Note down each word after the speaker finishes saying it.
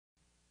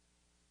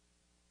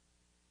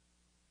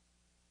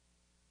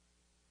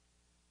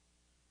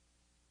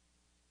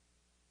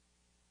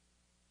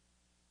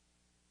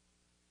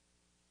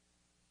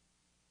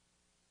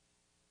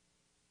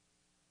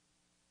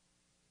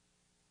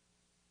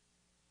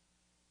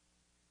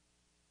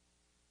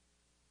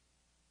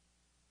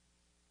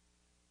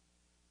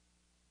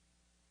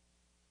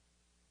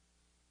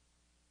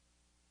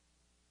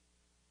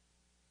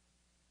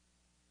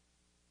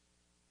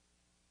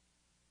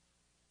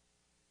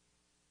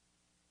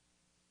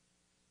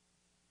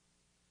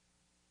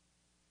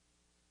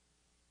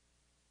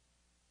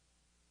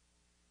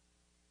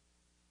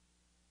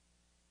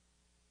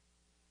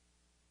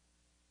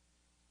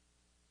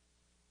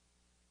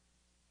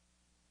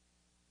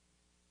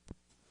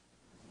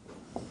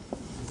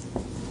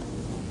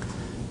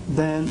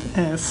then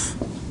f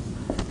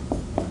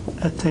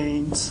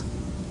attains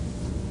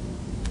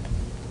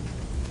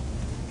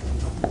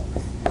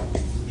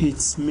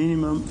its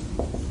minimum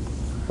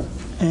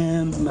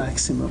and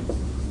maximum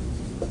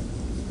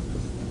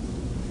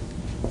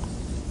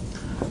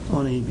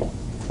on AB.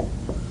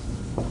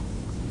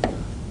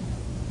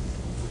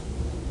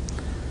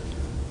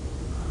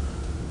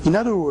 In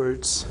other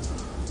words,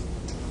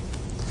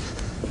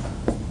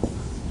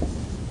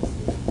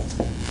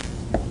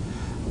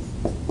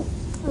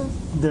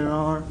 there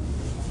are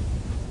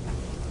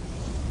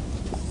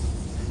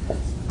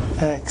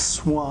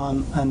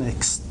x1 and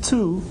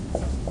x2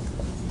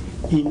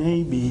 in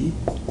AB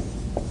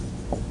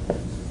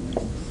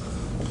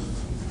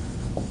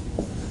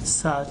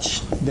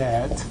such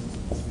that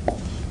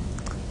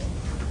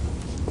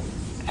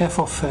f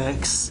of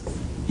x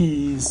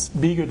is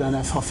bigger than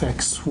f of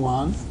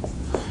x1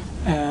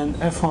 and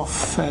f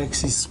of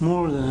x is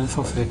smaller than f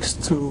of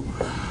x2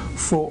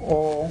 for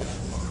all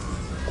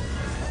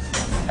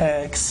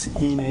x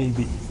in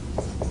AB.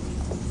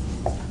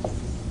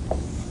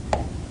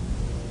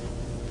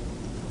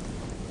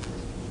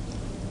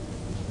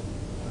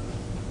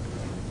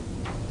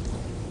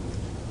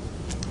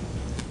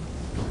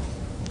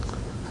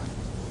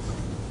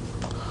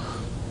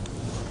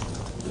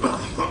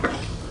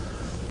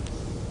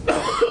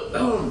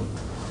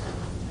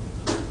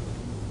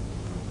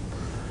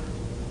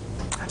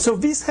 So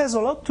this has a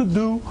lot to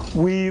do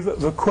with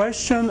the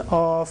question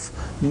of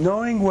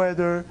knowing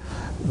whether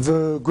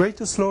the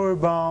greatest lower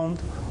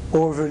bound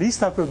or the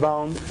least upper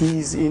bound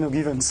is in a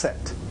given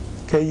set.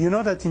 Okay, you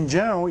know that in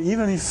general,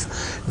 even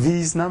if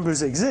these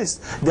numbers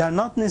exist, they are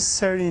not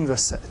necessarily in the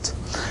set.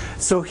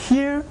 So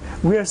here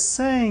we are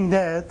saying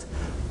that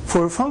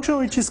for a function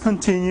which is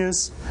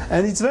continuous,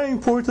 and it's very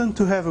important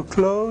to have a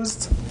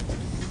closed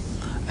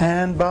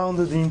and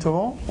bounded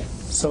interval,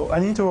 so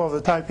an interval of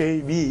the type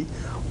A, B,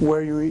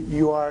 where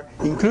you are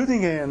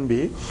including A and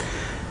B.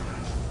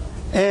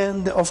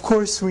 And of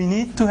course we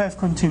need to have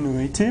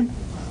continuity.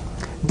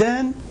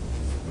 Then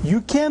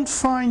you can't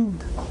find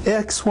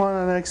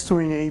x1 and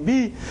x2 in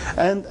AB,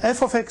 and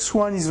f of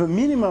x1 is the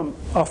minimum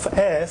of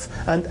f,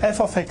 and f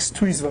of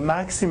x2 is the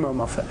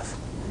maximum of f.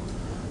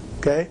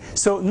 Okay?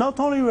 So not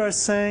only we are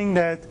saying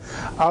that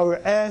our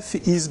f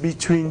is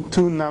between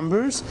two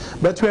numbers,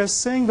 but we are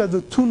saying that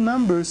the two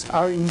numbers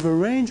are in the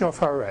range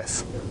of our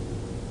f.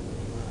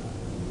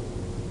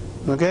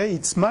 Okay,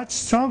 it's much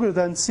stronger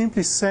than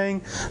simply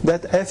saying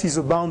that f is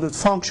a bounded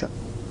function.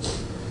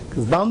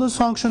 Because bounded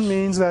function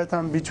means that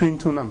I'm between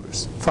two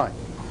numbers. Fine.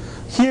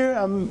 Here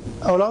I'm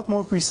a lot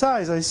more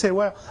precise. I say,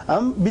 well,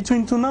 I'm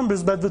between two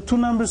numbers, but the two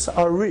numbers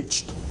are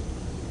reached,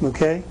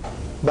 okay,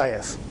 by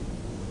f.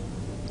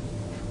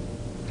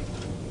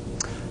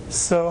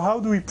 So how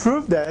do we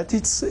prove that?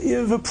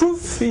 The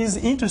proof is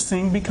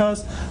interesting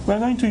because we're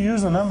going to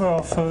use a number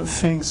of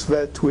things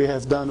that we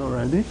have done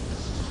already.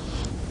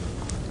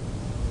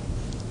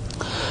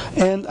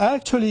 And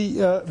actually,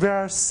 there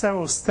are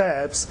several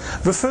steps.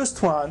 The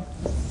first one,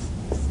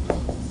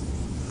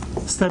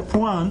 step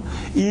one,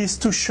 is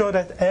to show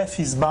that f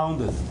is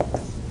bounded.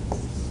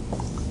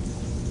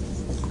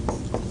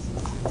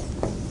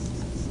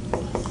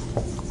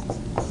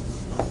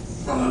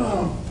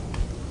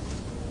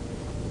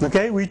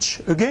 Okay,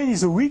 which again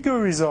is a weaker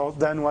result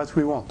than what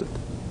we wanted.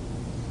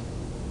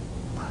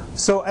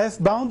 So f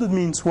bounded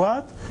means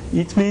what?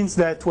 It means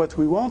that what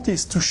we want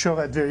is to show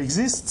that there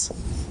exists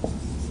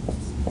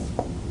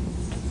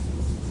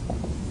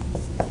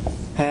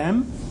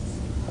M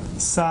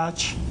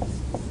such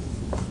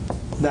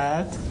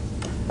that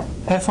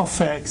f of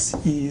x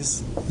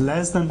is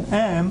less than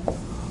M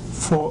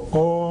for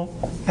all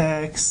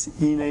x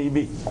in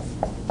AB.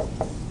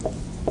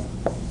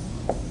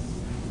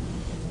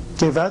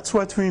 Okay, that's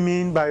what we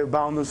mean by a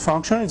bounded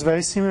function. It's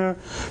very similar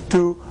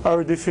to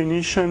our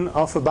definition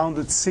of a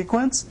bounded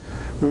sequence.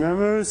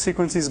 Remember, a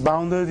sequence is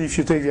bounded if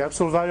you take the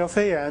absolute value of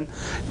an,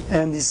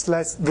 and it's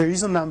less, there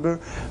is a number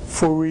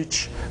for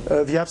which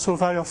the absolute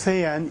value of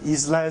an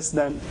is less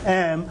than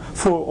m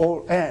for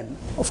all n.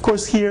 Of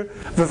course, here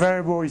the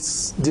variable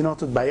is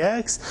denoted by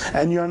x,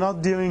 and you are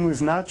not dealing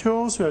with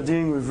naturals, you are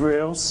dealing with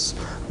reals,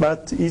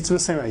 but it's the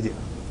same idea.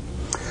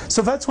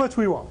 So that's what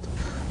we want.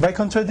 By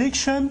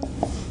contradiction,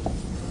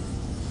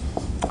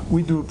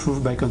 we do a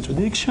proof by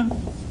contradiction.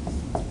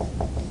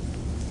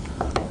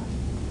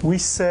 We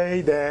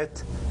say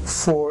that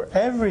for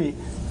every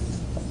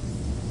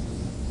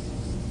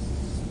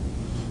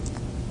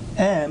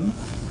m,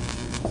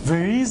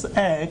 there is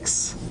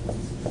x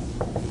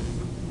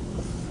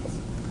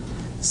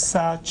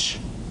such,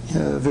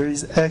 there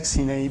is x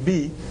in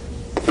AB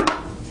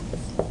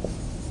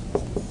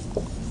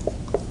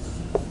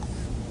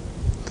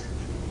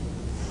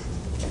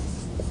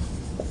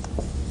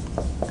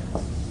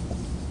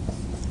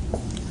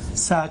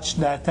such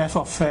that f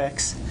of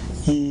x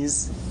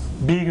is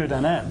bigger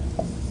than m.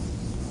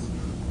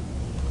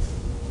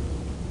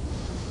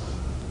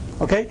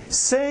 Okay,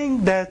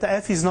 saying that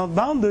f is not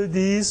bounded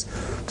is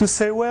to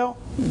say, well,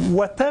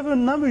 whatever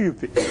number you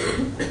pick,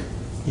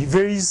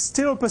 there is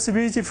still a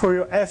possibility for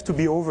your f to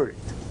be over it.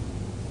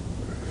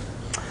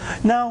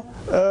 Now,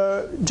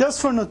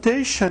 just for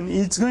notation,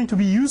 it's going to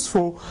be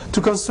useful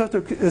to construct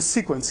a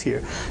sequence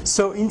here.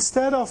 So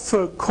instead of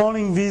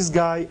calling this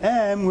guy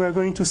m, we're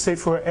going to say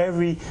for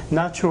every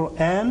natural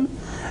n,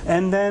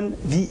 and then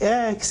the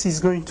x is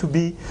going to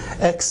be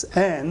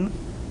xn,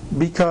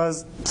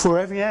 because for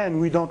every n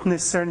we don't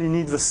necessarily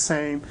need the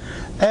same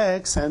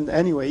x, and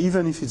anyway,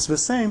 even if it's the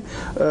same,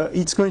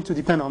 it's going to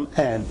depend on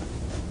n.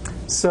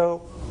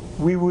 So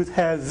we would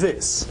have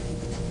this.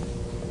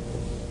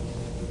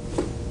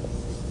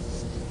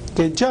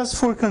 Okay, just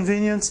for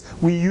convenience,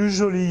 we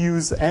usually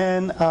use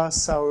n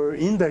as our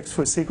index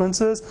for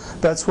sequences.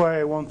 That's why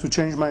I want to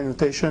change my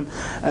notation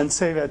and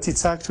say that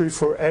it's actually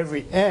for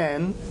every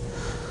n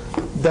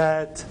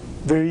that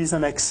there is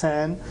an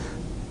xn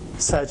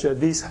such that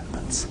this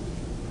happens.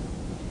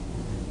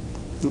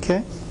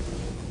 Okay?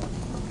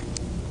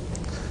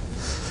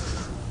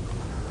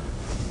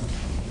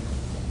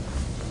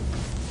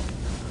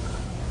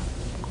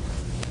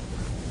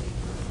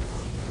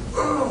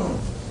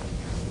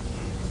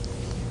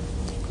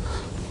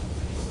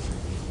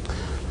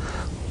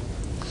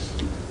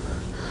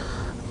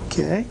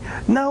 Okay.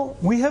 Now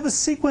we have a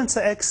sequence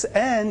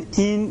xn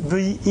in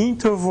the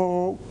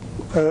interval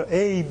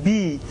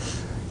AB.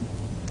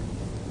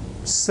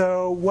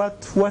 So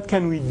what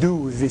can we do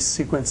with this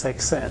sequence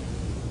xn?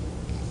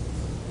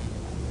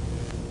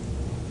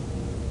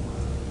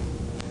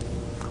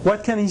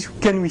 What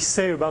can we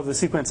say about the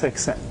sequence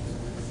xn?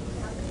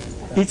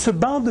 It's a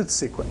bounded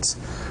sequence.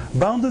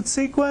 Bounded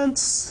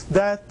sequence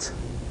that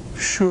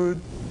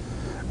should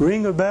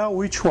ring a bell.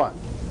 Which one?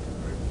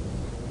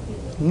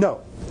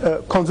 No.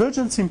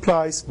 Convergence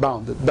implies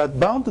bounded, but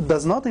bounded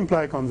does not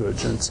imply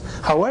convergence.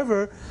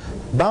 However,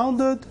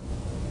 bounded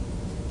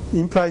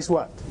implies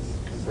what?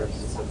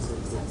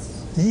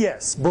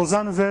 Yes,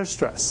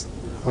 Bolzano-Weierstrass.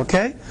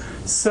 Okay?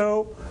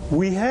 So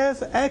we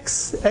have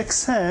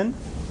xn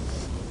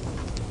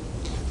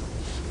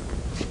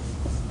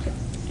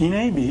in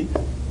AB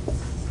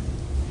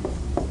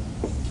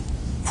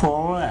for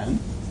all n,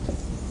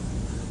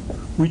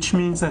 which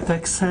means that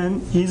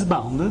xn is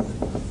bounded,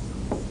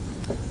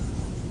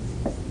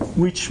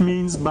 which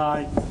means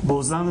by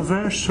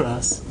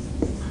Bolzano-Weierstrass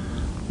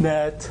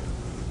that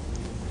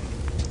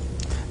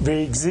there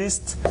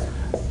exists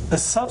a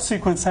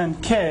subsequence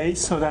nk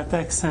so that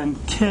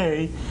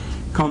xnk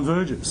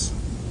converges.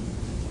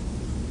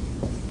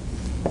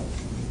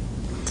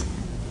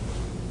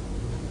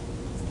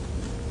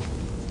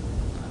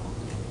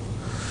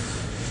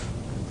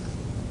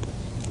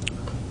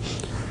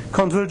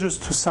 Converges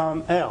to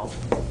some L.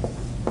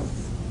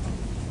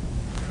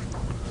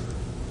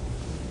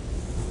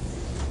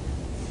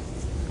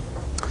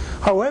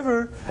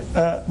 However,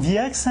 the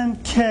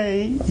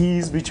xnk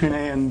is between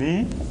A and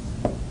B,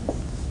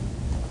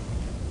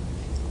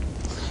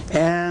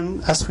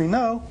 and as we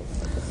know,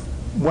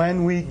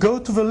 when we go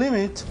to the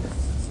limit,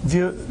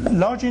 the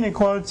large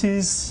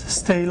inequalities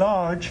stay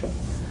large,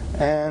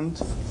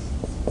 and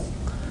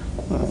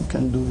I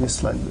can do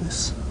this like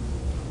this.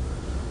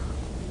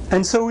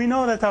 And so we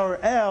know that our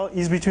L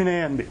is between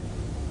A and B.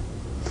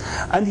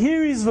 And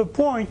here is the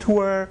point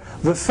where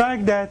the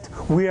fact that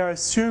we are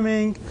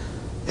assuming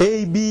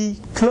AB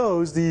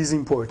closed is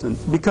important,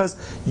 because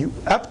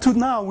up to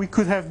now we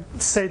could have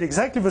said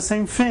exactly the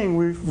same thing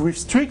with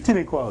strict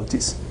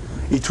inequalities.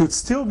 It would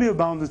still be a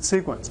bounded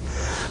sequence.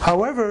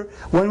 However,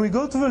 when we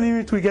go to the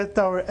limit, we get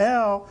our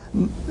L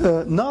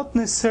not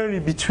necessarily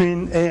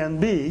between A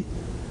and B,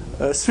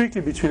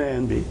 strictly between A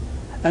and B.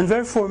 And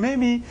therefore,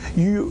 maybe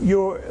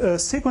your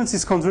sequence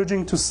is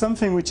converging to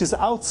something which is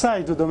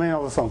outside the domain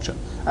of a function,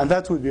 and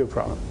that would be a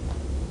problem.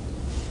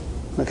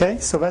 Okay,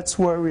 so that's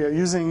where we are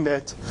using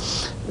that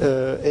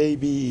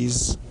AB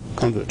is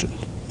convergent.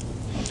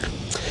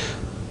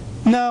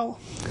 Now,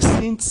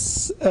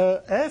 since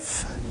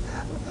F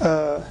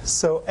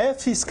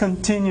is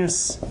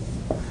continuous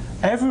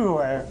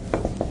everywhere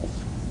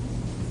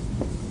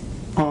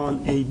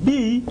on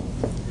AB,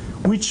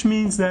 which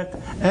means that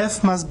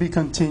F must be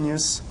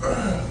continuous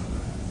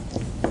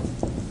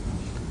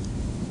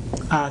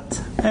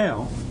at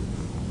L,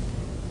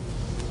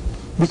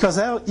 because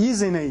L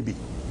is in AB.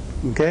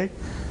 Okay?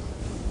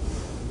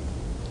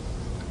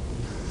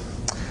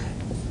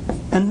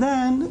 And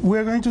then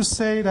we're going to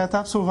say that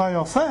absolute value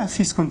of F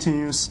is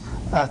continuous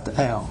at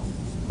L.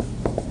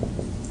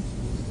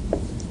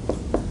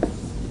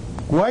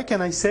 Why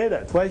can I say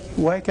that?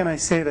 Why can I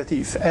say that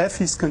if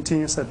F is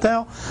continuous at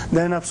L,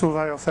 then absolute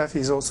value of F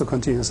is also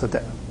continuous at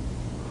L?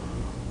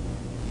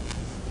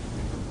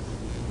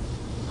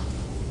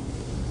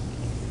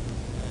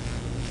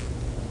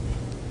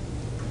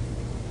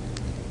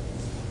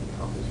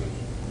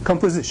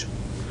 Composition.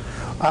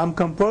 I'm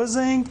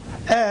composing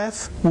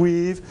F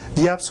with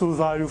the absolute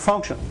value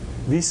function.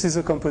 This is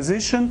a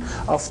composition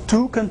of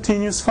two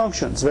continuous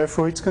functions,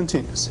 therefore it's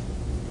continuous.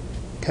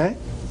 Okay?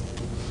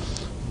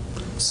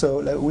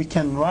 So we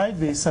can write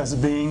this as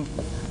being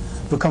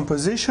the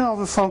composition of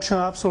the function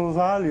absolute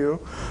value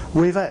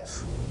with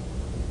F.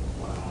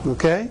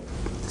 Okay?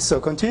 So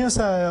continuous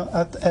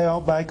at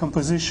L by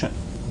composition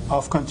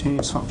of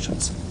continuous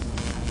functions.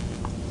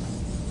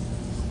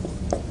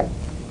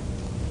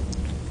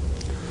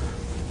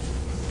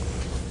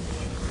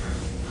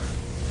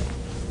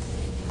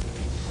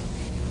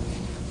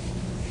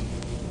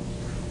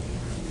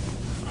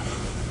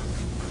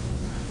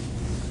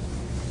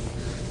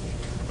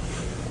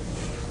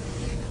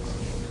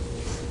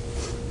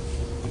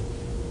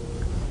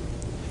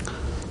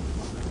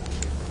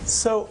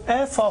 So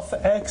f of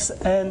x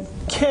and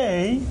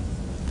k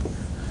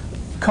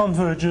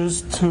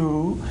converges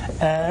to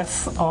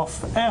f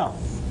of L.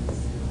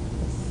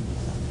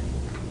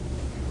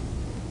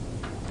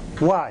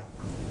 Why?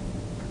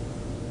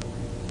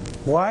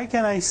 Why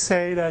can I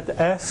say that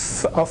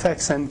f of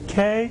x and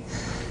k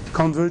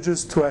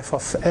converges to f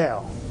of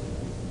L?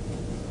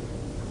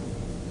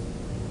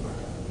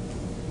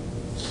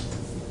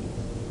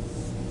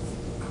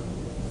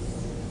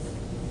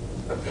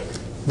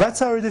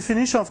 That's our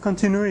definition of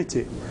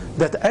continuity,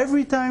 that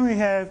every time we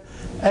have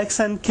x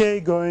and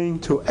k going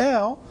to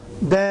L,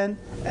 then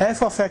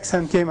f of x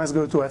and k must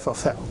go to f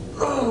of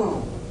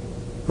L.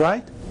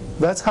 Right?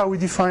 That's how we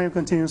define a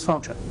continuous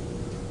function.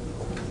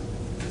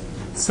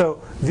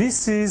 So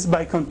this is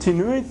by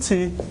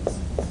continuity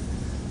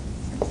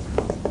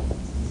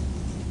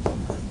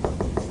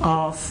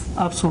of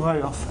absolute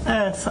value of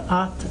f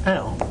at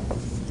L.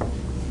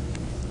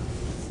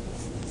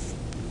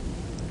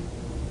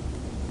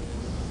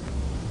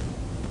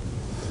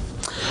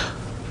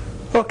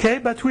 Okay,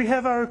 but we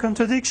have our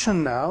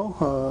contradiction now.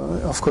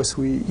 Of course,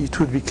 it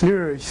would be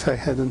clearer if I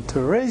hadn't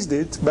erased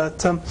it,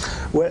 but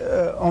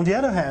on the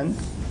other hand,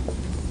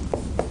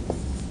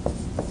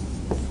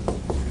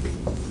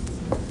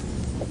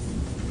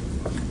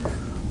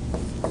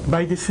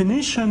 by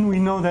definition, we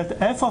know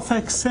that f of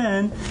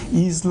xn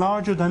is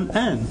larger than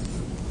n.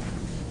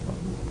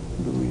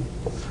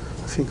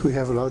 I think we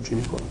have a large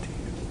inequality.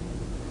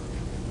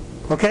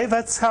 Okay,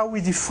 that's how we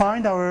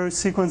defined our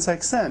sequence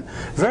xn.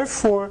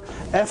 Therefore,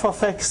 f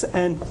of x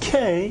and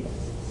k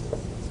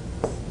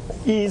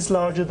is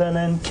larger than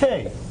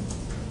nk,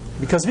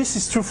 because this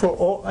is true for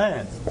all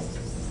n,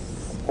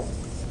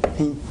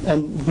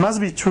 and it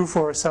must be true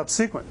for a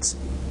subsequence.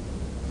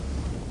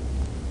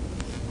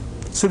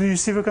 So do you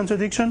see the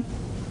contradiction?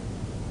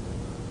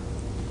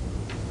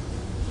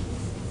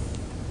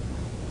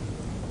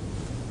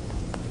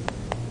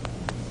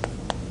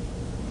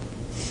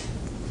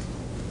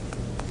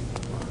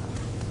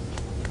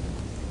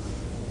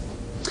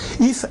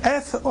 If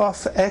f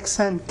of x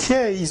and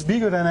k is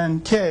bigger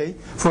than nk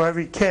for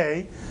every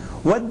k,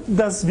 what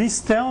does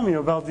this tell me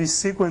about this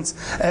sequence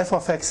f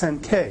of x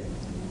and k?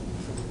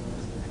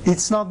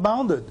 It's not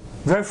bounded,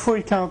 therefore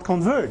it cannot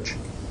converge.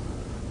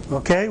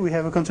 Okay, we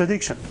have a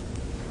contradiction.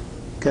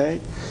 Okay,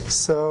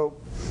 so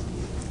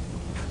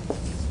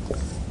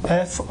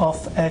f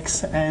of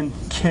x and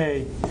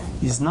k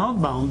is not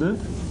bounded,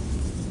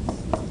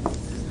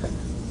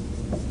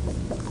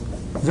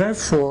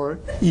 therefore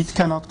it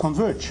cannot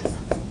converge.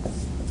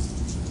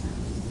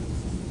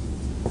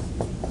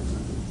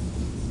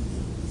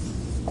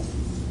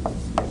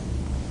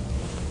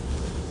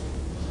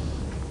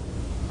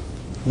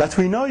 But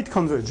we know it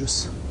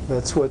converges.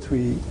 That's what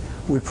we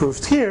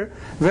proved here.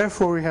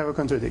 Therefore, we have a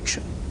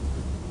contradiction.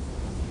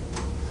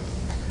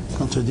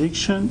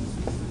 Contradiction.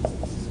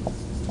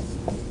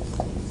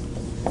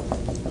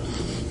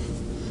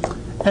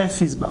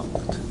 F is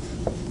bounded.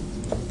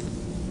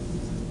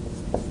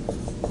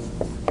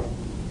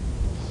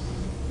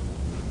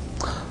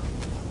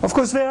 Of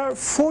course, there are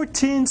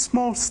 14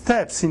 small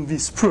steps in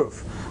this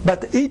proof,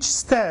 but each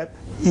step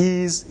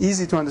is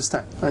easy to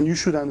understand, and you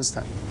should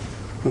understand.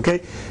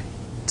 Okay?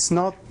 It's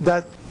not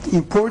that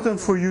important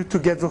for you to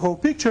get the whole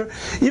picture,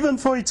 even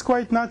though it's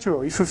quite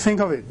natural if you think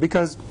of it,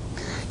 because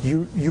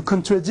you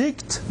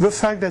contradict the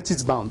fact that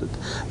it's bounded.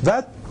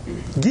 That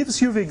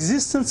gives you the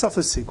existence of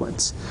a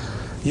sequence.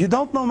 You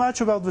don't know much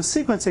about the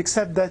sequence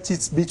except that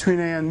it's between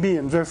A and B,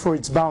 and therefore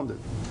it's bounded.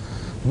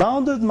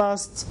 Bounded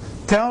must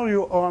tell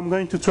you, oh, I'm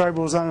going to try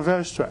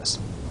Bolzano-Weierstrass.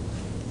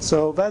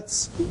 So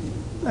that's,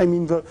 I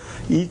mean,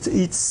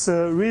 it's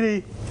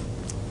really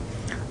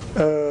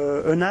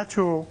a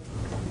natural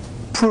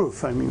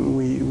proof. I mean,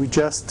 we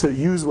just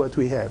use what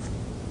we have.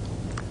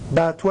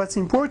 But what's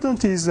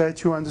important is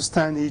that you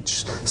understand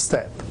each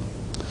step.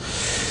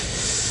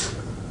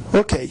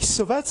 Okay,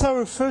 so that's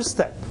our first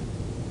step.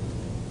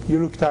 You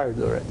look tired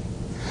already.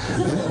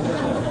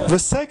 The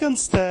second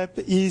step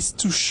is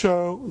to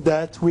show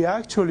that we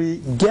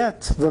actually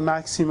get the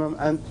maximum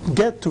and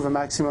get to the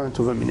maximum and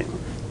to the minimum.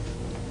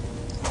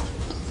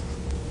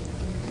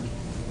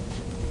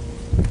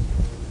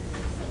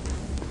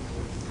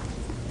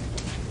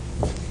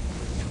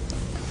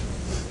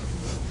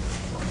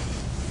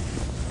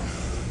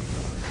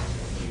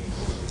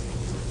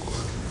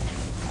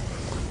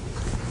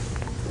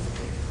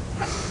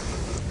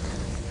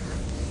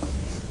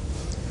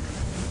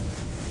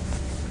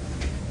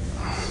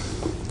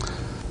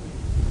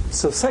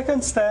 So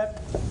second step,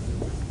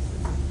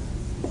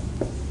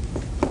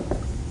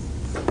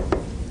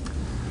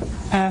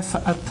 f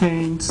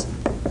attains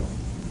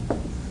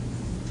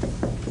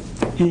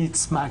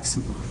its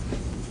maximum.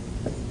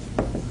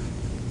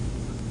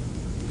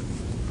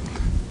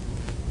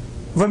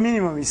 The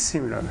minimum is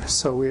similar,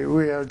 so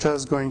we are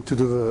just going to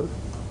do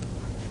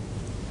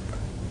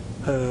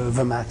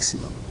the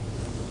maximum.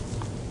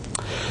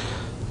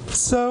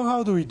 So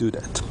how do we do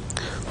that?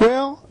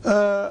 Well,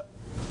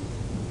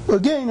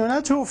 again, a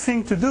natural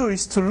thing to do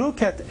is to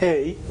look at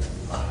A,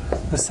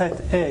 the set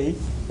A,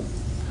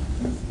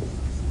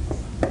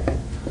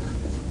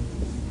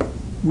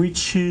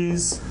 which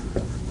is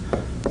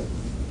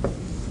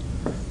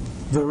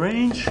the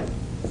range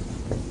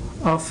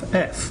of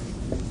F.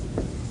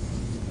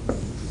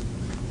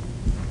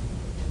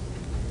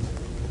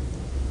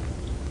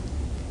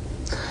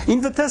 In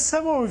the test,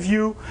 several of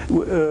you,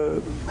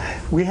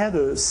 we had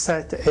a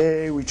set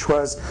A, which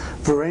was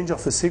the range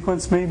of a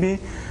sequence maybe,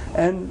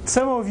 and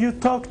several of you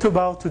talked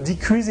about a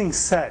decreasing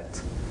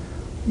set.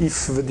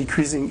 If the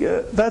decreasing,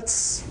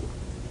 that's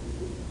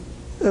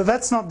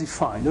not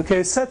defined. Okay,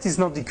 a set is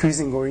not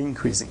decreasing or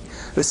increasing.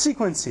 A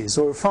sequence is,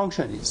 or a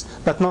function is,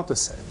 but not a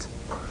set.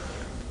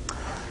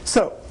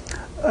 So,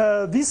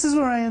 this is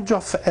the range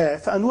of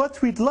F, and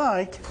what we'd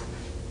like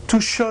to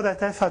show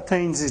that F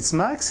attains its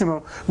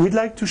maximum, we'd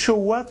like to show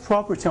what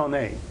property on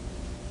A.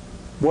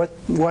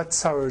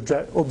 What's our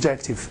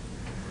objective?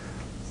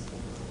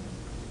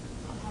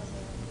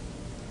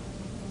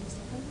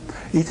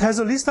 It has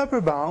a least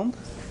upper bound,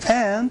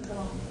 and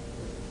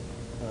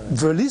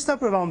the least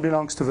upper bound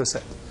belongs to the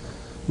set.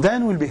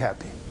 Then we'll be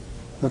happy.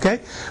 Okay?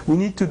 We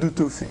need to do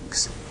two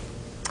things.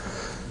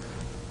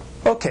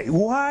 Okay,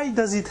 why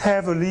does it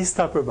have a least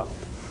upper bound?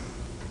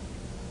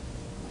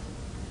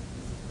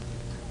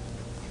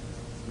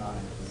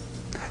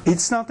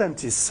 It's not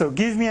empty. So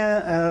give me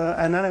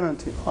an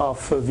element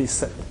of this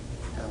set.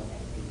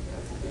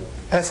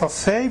 F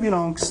of A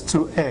belongs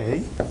to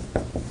A.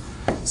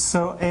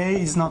 So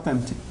A is not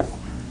empty.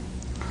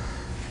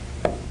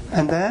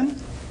 And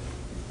then,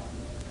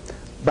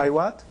 by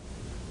what?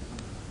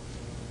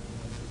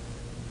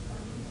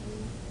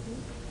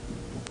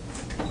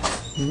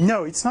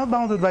 No, it's not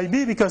bounded by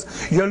B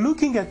because you're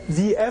looking at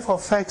the F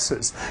of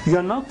X's.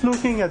 You're not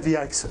looking at the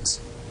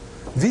X's.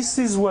 This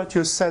is what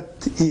your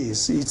set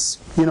is. It's,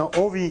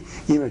 all the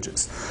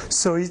images.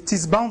 So it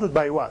is bounded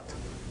by what?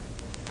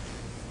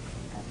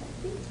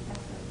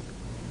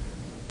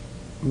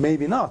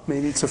 Maybe not.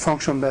 Maybe it's a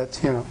function that,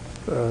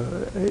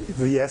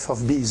 the F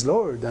of B is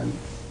lower than.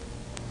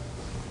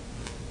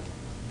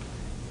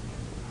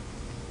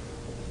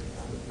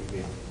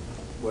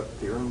 What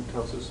theorem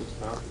tells us it's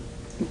bounded?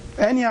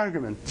 Any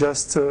argument.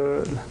 Just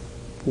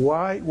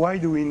why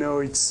do we know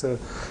it's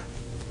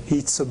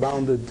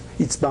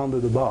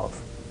bounded above?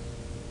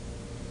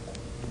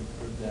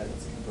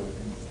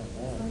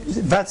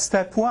 That's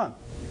step one.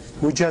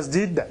 We just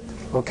did that.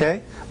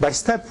 Okay? By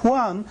step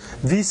one,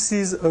 this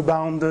is a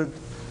bounded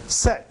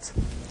set.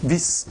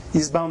 This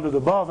is bounded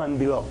above and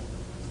below.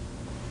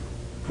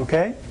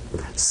 Okay?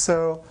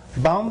 So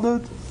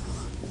bounded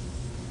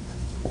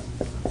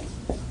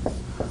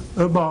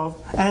above,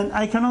 and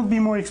I cannot be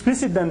more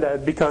explicit than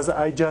that because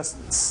I just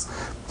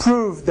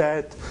proved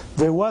that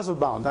there was a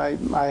bound.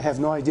 I have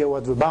no idea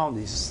what the bound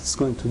is. It's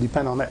going to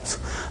depend on F.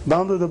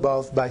 Bounded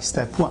above by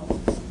step one.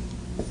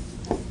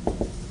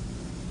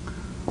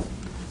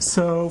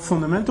 So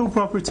fundamental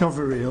property of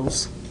the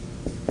reals,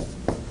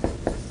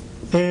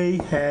 A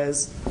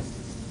has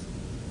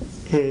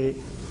a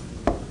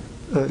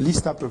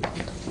least upper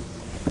bound.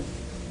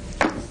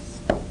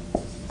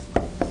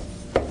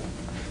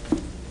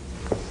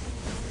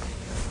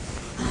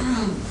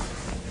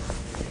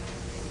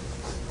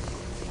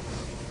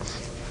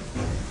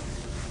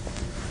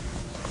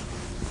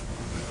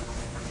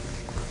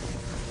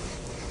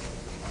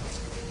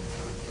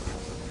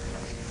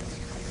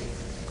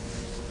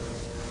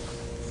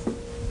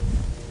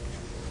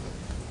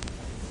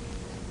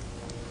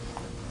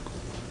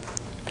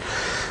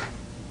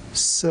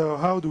 So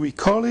how do we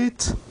call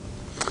it?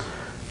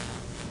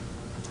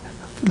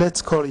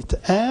 Let's call it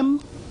M.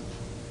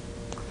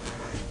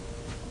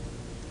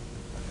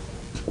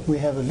 We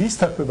have a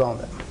least upper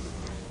bound M.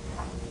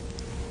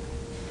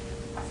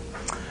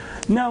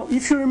 Now,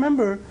 if you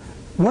remember,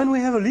 when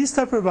we have a least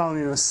upper bound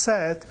in a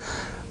set,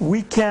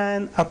 we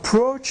can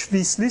approach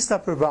this least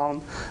upper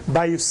bound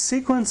by a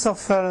sequence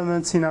of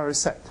elements in our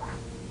set.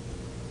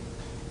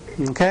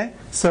 Okay?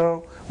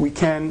 So we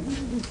can,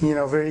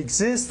 there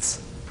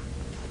exists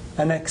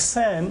an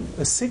xn,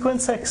 a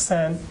sequence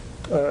xn,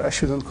 I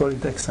shouldn't call it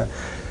xn.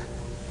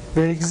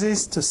 There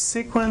exists a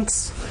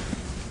sequence,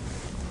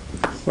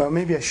 well,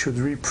 maybe I should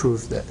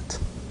reprove that.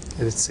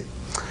 Let's see.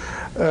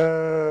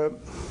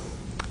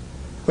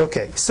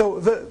 Okay, so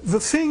the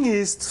thing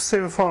is to say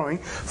the following: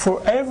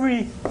 for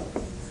every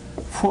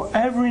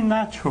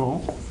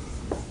natural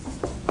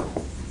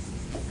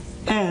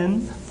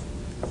n,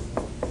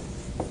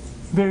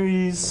 there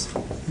is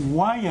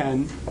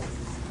yn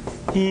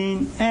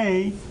in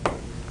A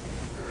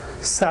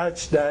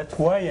such that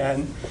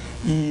yn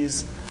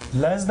is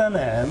less than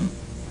m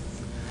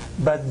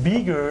but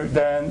bigger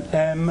than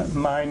m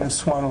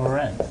minus 1 over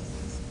n.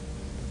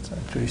 It's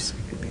actually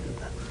slightly bigger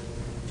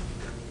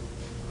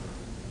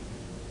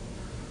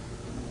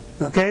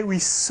than. Okay, we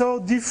saw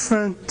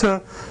different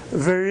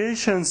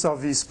variations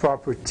of this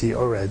property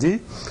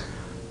already.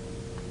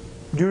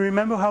 Do you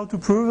remember how to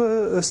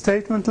prove a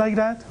statement like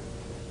that?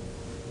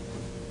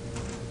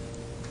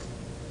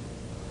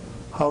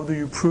 How do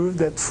you prove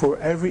that for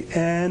every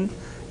n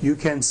you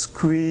can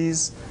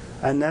squeeze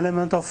an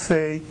element of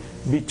A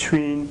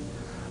between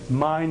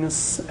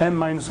minus m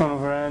minus 1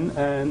 over n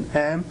and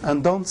m,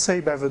 and don't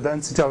say by the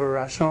density of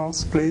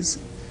irrationals, please.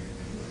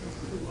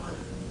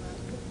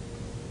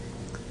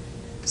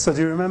 So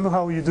do you remember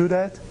how you do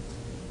that?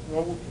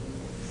 Well,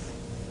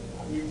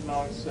 you can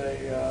always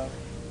say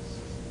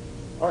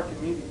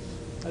Archimedes.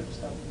 I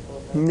just have to pull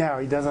it up. No,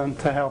 it doesn't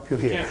help you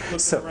You here. can't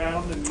flip So, it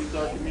around and use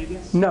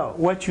Archimedes? no,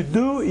 what you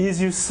do is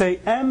you say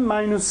m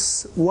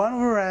minus 1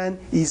 over n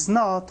is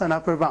not an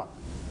upper bound,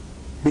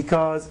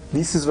 because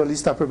this is the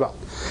least upper bound.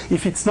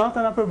 If it's not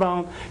an upper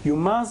bound, you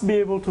must be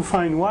able to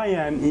find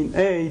yn in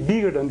A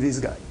bigger than this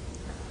guy.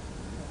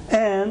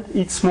 And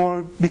it's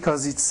more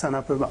because it's an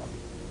upper bound.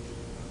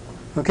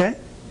 Okay?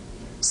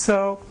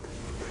 So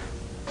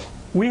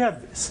we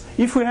have this.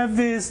 If we have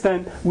this,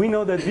 then we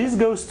know that this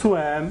goes to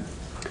m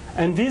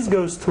and this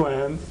goes to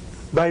m.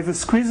 By the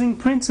squeezing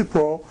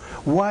principle,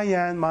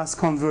 yn must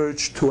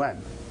converge to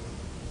m.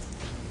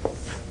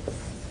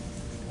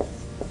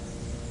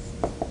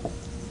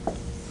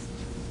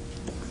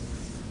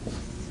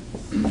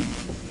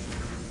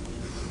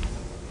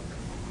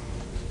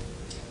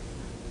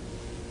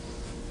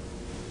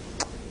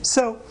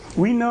 So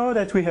we know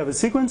that we have a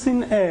sequence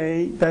in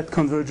A that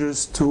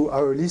converges to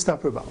our least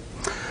upper bound.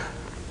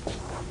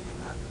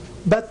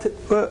 But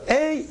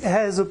A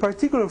has a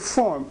particular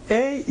form.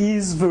 A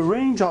is the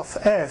range of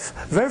f.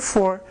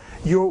 Therefore,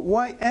 your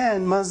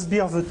yn must be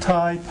of the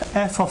type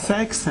f of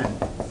xn.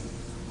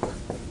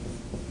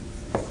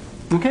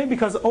 Okay,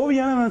 because all the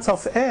elements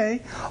of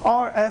A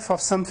are f of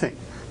something.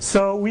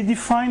 So we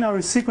define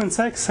our sequence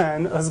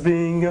xn as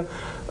being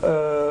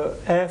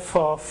f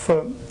of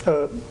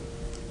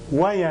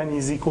yn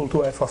is equal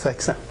to f of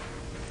xn.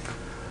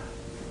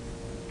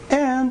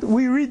 And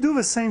we redo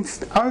the same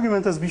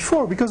argument as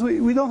before, because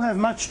we don't have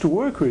much to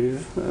work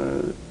with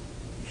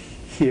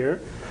here.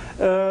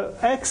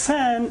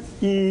 Xn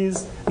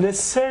is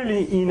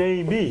necessarily in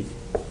AB.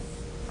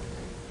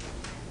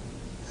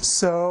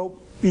 So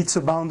it's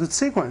a bounded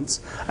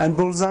sequence, and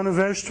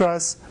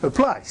Bolzano-Weierstrass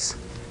applies.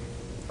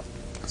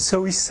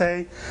 So we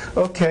say,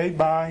 okay,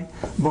 by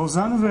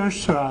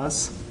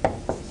Bolzano-Weierstrass,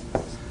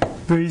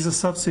 there is a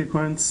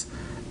subsequence,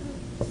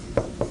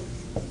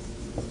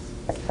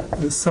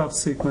 the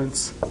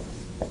subsequence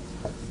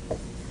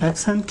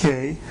x and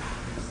k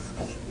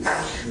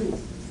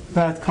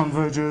that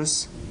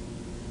converges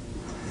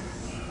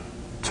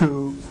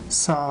to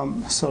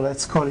some, so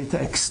let's call it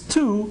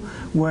x2,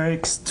 where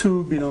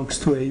x2 belongs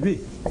to AB.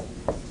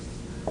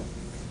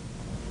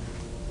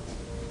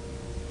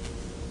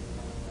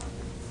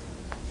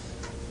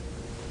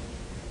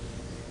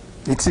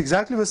 It's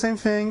exactly the same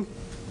thing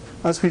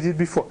as we did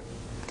before.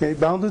 Okay,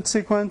 bounded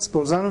sequence,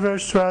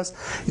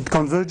 Bolzano-Weierstrass, it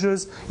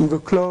converges in the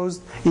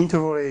closed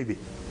interval AB.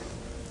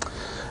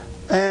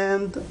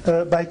 And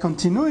by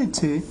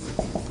continuity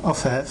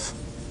of f,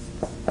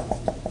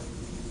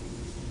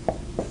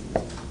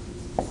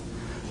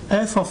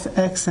 f of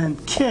x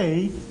and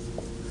k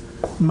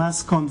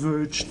must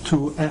converge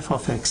to f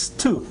of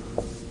x2.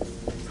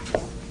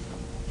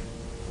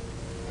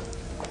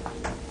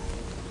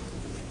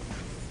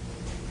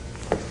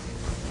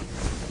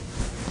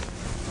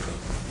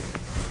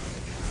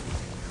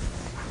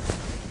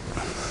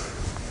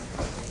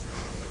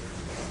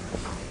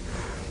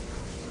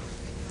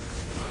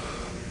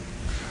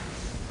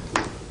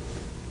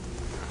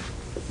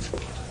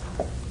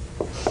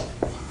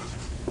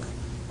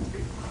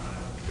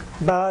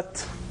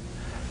 But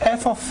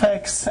f of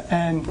x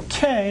and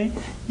k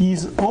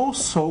is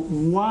also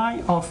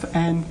y of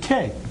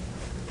nk.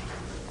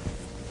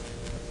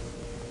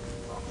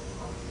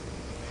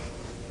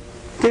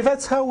 Okay,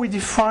 that's how we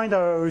defined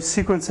our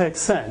sequence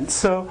xn.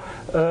 So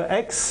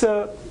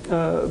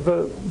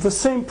the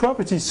same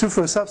property is true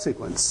for a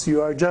subsequence.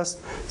 You are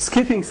just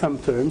skipping some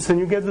terms, and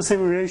you get the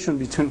same relation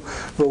between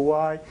the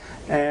y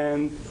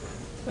and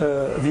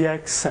the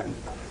xn.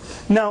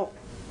 Now,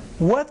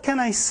 what can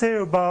I say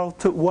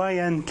about y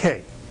and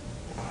k?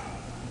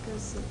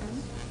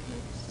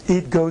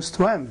 It goes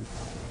to m.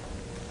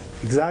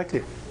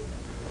 Exactly.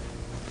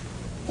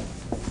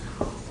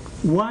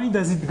 Why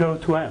does it go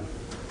to m?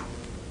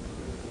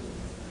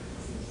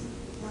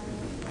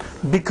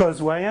 Because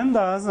yn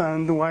does,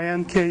 and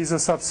ynk is a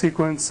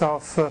subsequence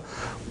of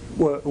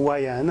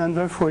yn, and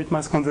therefore it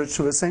must converge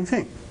to the same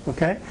thing.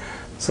 Okay?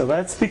 So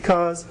that's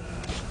because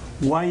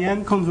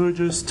yn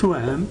converges to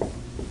m.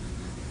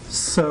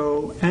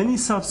 So any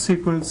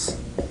subsequence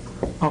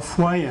of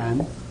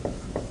yn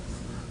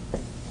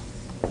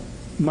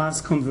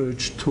must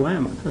converge to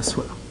m as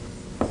well.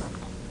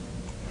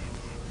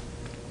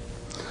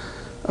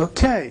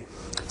 Okay,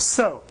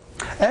 so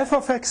f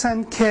of x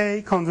and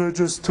k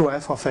converges to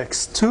f of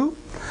x2,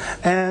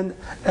 and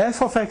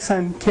f of x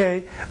and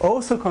k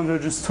also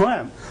converges to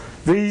m.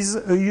 There is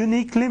a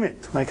unique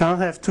limit. I cannot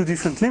have two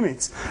different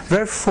limits.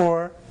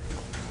 Therefore,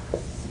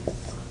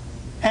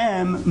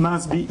 m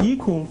must be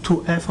equal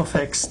to f of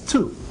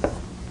x2.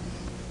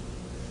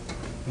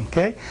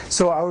 Okay,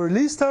 so our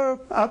least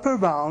upper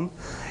bound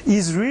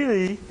is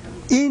really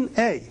in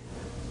A.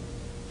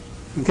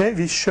 Okay,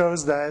 this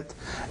shows that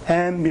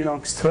m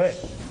belongs to A.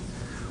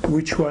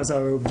 which was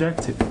our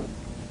objective.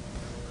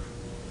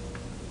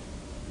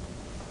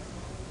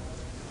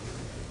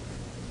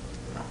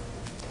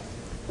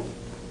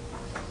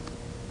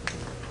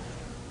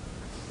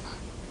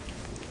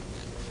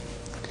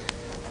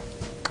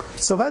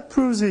 So that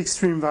proves the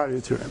extreme value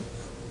theorem.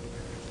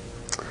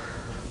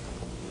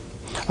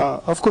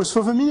 Of course,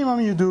 for the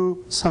minimum, you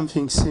do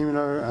something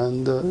similar,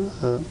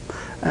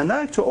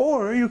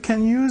 or you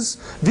can use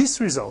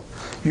this result.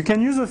 You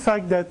can use the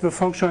fact that the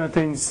function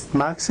attains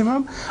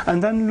maximum,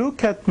 and then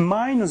look at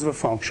minus the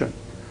function.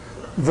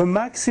 The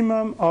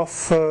maximum of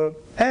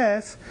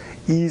f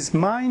is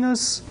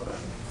minus.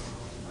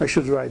 I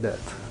should write that.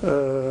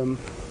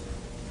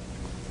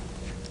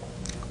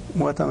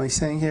 What am I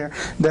saying here?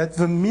 That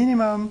the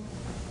minimum.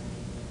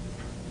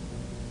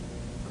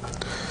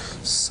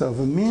 So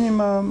the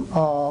minimum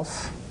of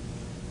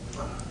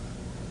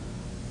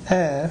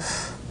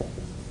f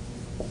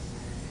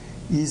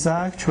is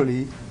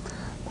actually,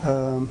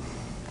 how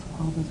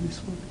does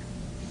this work?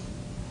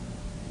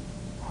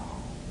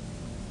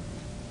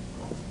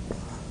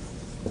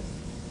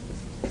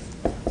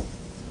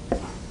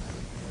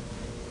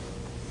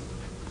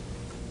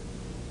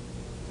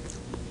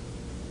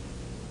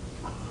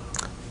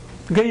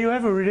 Okay, you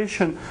have a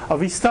relation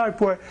of this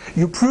type where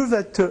you prove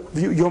that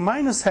your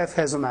minus f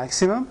has a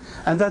maximum,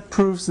 and that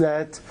proves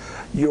that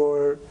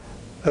your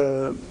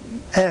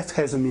f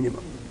has a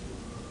minimum.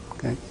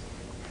 Okay.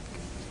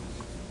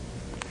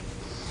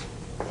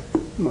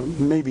 Well,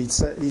 maybe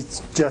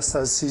it's just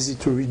as easy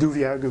to redo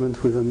the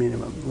argument with a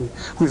minimum,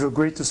 with a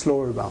greatest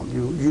lower bound.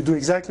 You do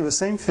exactly the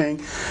same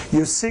thing.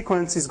 Your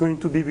sequence is going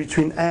to be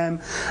between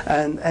m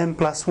and m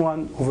plus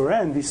 1 over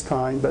n this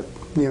time, but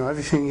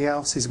everything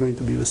else is going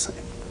to be the same.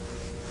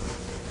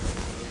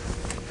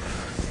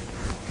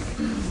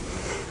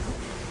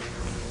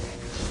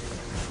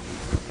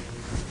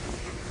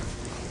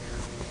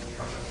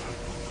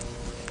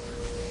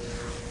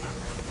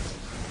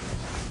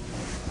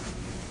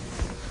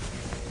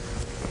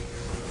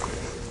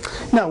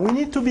 Now, we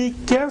need to be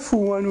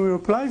careful when we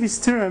apply this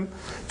theorem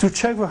to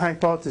check the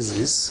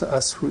hypothesis,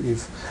 as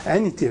with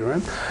any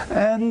theorem.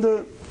 And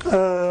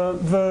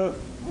the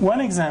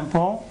one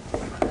example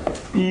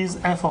is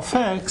f of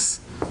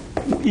x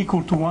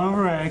equal to 1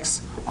 over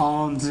x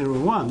on 0,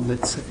 1,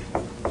 let's say.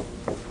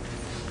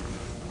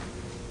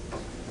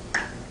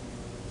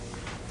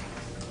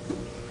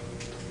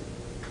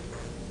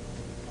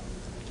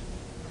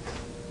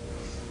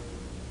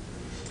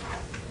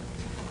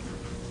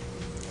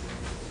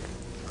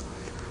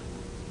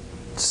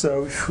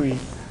 So if we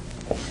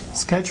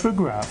sketch the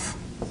graph,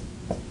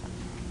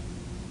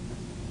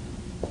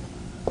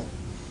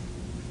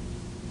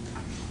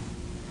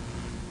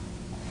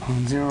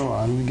 on 0,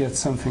 1, we get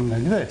something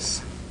like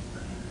this.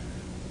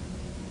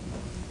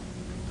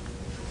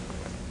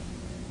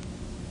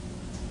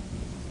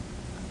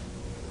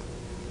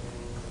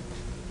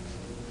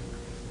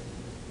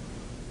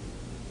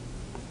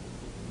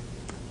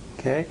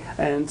 Okay,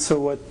 and so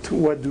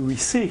what do we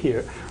see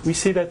here? We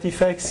see that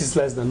if x is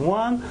less than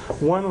 1,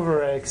 1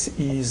 over x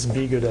is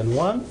bigger than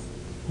 1,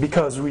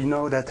 because we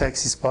know that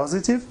x is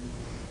positive,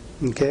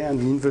 okay, and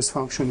the inverse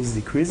function is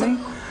decreasing.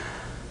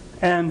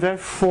 And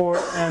therefore,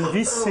 and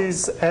this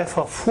is f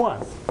of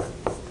 1.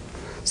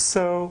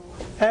 So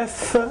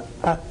f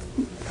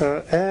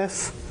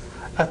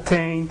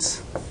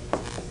attains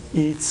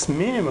its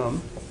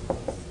minimum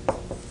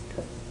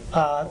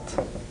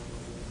at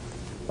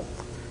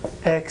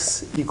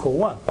x equal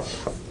 1.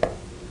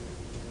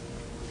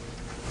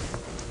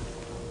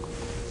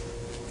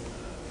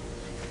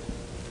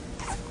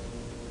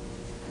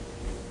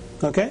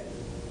 Okay?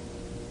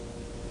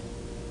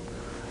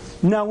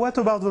 Now what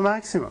about the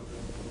maximum?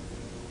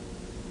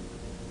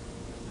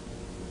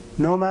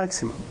 No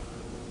maximum.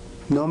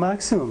 No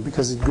maximum,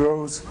 because it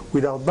grows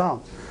without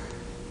bound.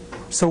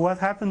 So what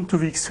happened to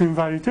the extreme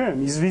value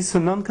term? Is this a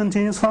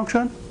non-continuous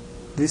function?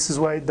 This is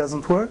why it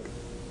doesn't work?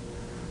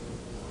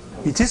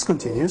 It is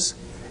continuous.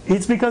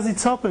 It's because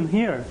it's open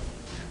here.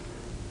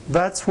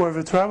 That's where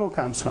the trouble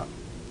comes from.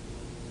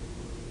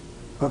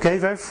 Okay,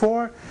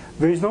 therefore,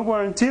 there is no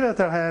guarantee that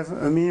I have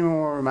a minimum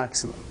or a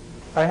maximum.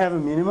 I have a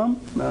minimum,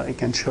 I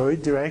can show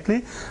it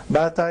directly,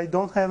 but I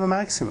don't have a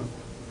maximum.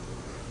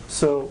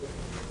 So,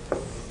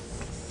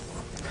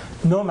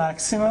 no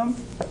maximum,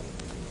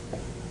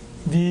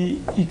 the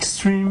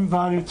extreme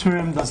value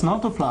theorem does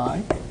not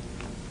apply.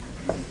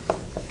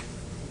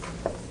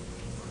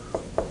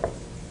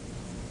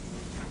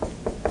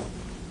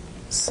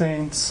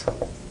 Since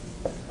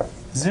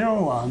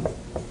 0, 1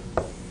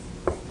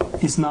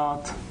 is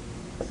not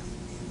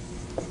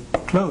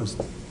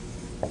closed.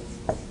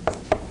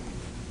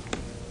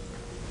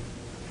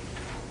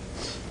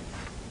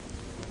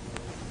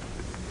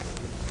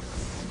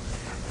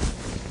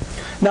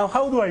 Now,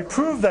 how do I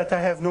prove that I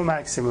have no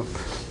maximum?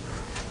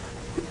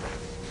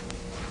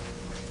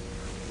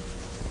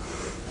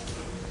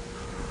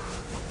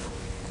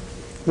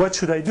 What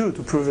should I do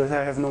to prove that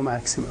I have no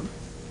maximum?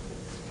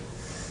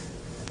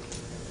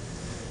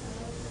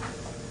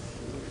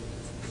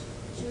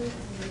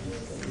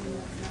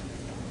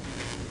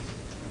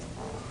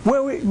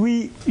 Well,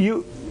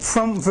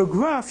 from the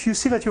graph, you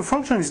see that your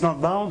function is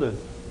not bounded.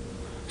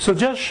 So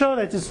just show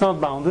that it's not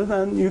bounded,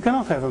 and you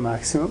cannot have a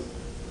maximum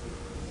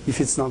if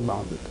it's not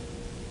bounded.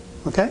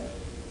 Okay?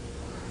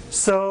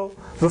 So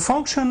the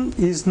function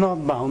is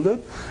not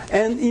bounded,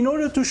 and in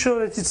order to show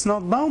that it's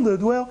not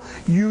bounded, well,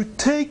 you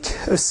take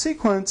a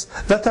sequence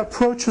that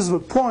approaches the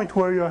point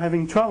where you're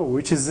having trouble,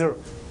 which is 0.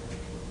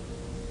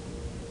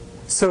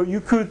 So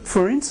you could,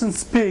 for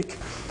instance, pick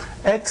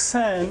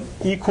xn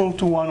equal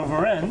to 1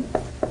 over n,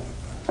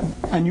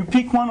 and you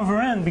pick 1 over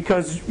n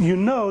because you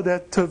know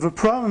that the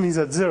problem is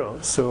at 0.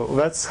 So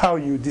that's how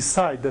you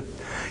decide that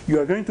you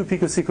are going to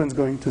pick a sequence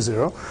going to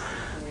 0.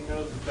 And we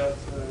know that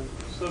that's a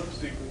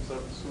subsequence of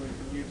it, so we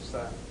can use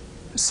that.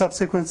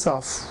 Subsequence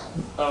of?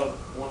 Of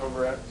 1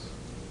 over x?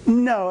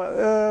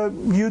 No,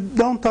 you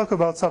don't talk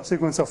about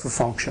subsequence of a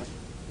function.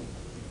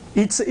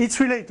 It's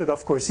related,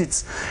 of course.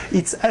 It's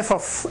f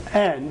of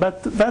n,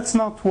 but that's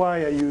not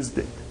why I used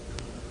it.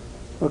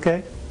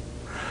 Okay?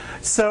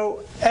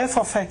 So f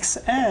of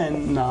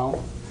xn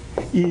now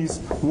is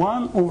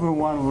 1 over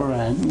 1 over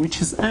n,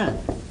 which is n.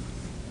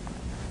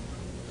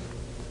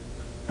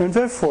 And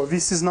therefore,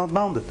 this is not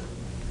bounded.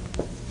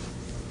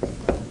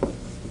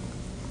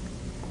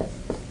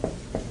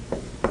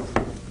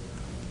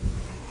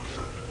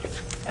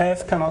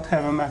 F cannot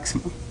have a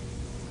maximum.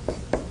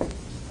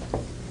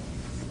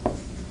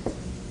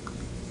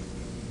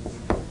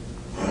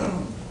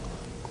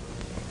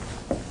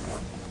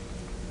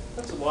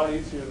 That's a lot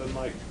easier than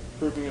like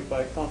proving it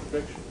by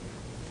contradiction.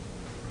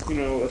 You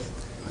know,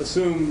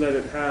 assume that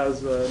it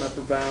has an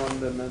upper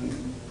bound and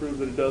then prove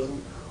that it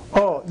doesn't.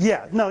 Oh,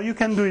 yeah. No, you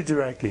can do it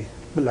directly,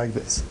 like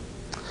this.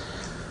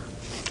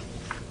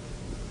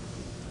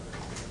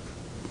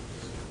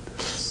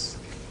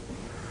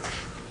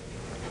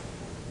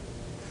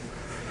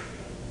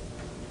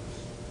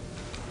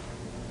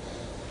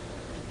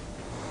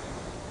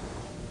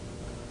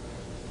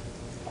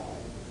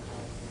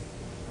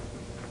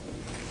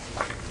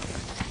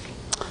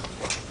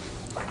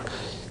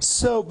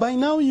 So by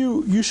now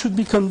you should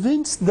be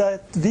convinced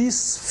that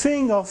this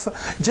thing of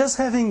just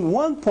having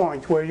one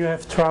point where you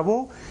have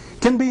trouble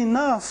can be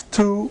enough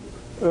to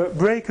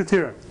break a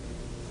theorem.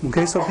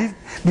 Okay, so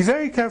be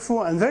very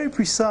careful and very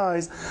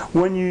precise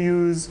when you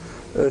use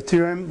a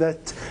theorem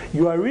that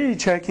you are really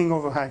checking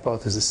over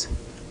hypothesis.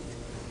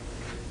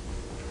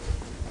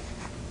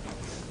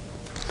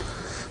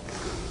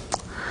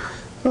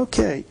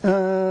 Okay,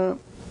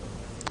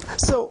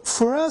 so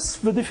for us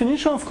the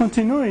definition of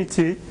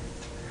continuity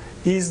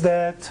is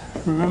that,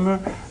 remember,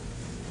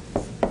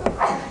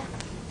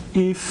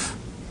 if,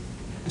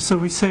 so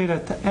we say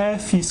that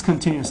f is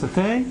continuous at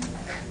A,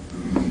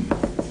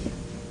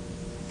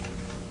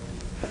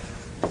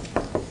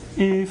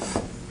 if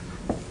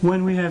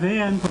when we have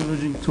an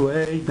converging to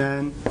A,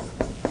 then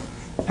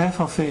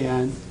f of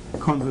an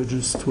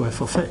converges to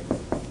f of A.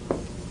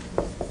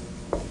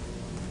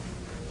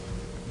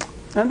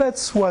 And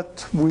that's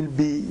what we'll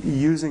be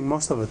using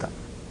most of the time.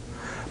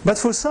 But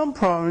for some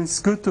problems, it's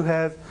good to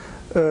have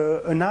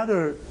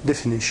another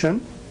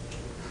definition,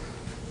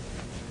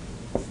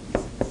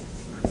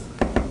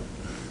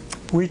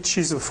 which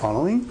is the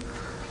following.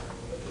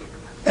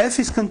 F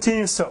is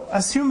continuous, so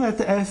assume that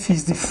f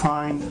is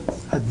defined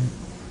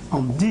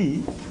on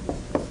D.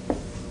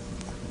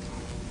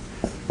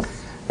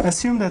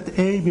 Assume that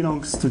A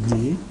belongs to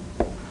D,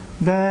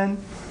 then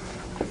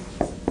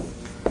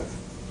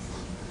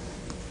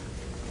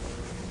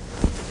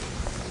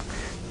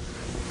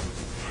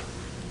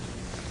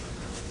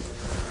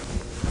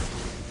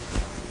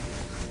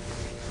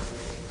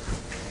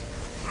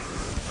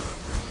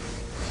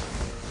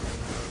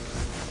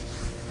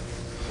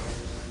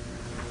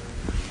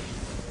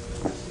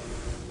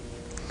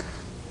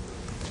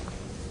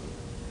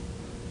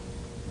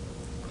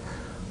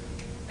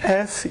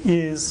f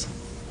is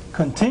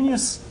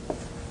continuous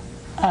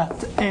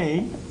at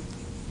A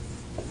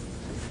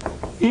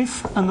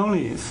if and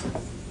only if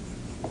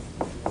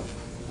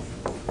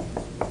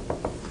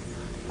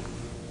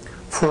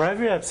for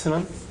every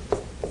epsilon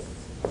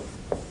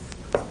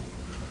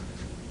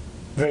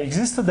there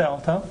exists a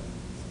delta,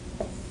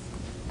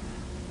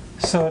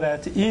 so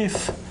that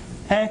if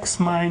x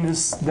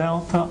minus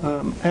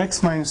delta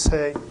x minus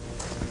A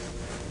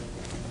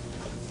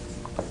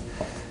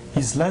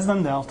is less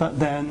than delta,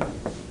 then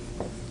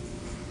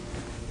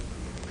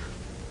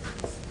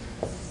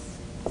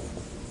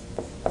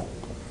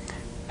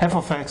f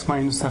of x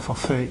minus f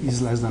of A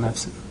is less than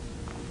epsilon.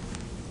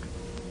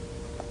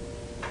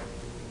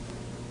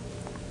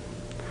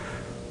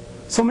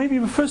 So maybe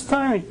the first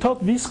time I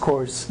taught this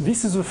course,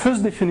 this is the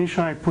first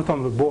definition I put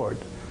on the board.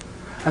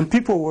 And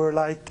people were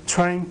like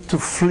trying to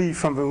flee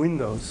from the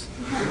windows.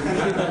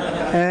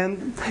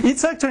 And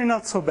it's actually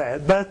not so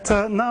bad, but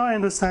now I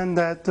understand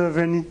that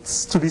there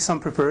needs to be some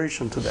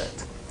preparation to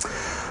that.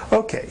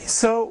 Okay,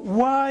 so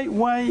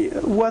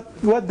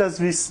what does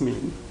this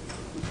mean?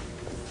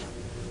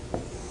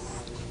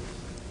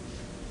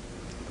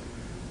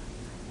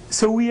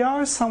 So we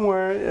are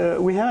somewhere,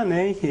 we have an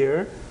A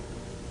here,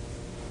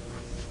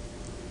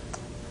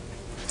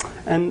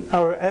 and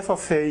our f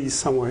of a is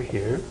somewhere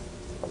here.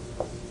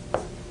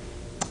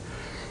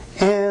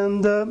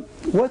 And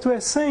what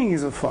we're saying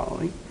is the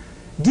following.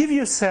 Give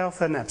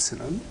yourself an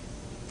epsilon,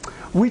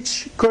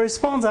 which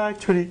corresponds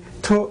actually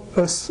to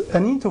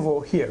an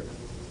interval here,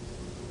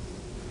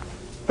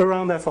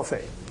 around f of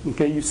a.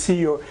 Okay, you see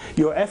your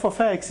f of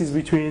x is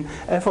between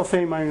f of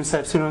a minus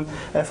epsilon,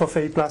 f of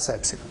a plus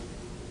epsilon.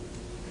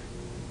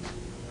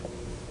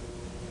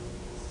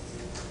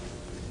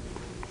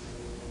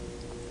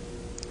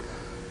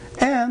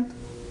 And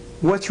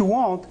what you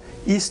want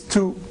is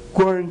to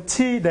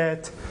guarantee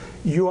that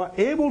you are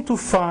able to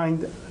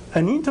find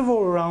an interval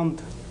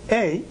around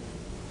a,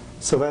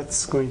 so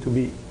that's going to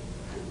be,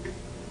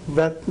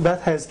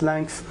 that has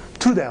length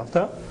 2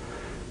 delta,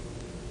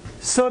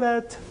 so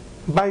that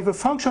by the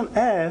function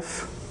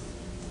f,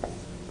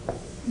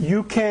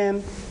 you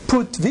can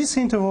put this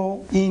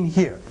interval in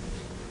here.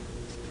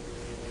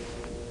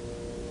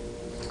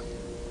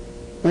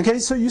 Okay,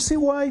 so you see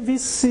why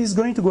this is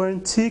going to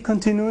guarantee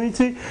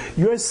continuity?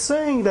 You are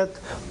saying that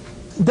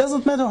it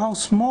doesn't matter how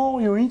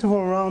small your interval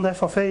around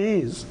f of a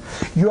is,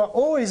 you are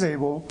always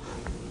able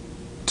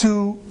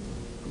to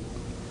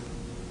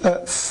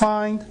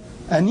find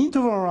an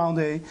interval around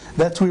a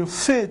that will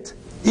fit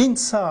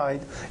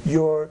inside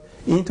your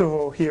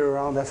interval here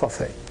around f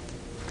of a.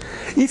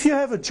 If you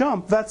have a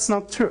jump, that's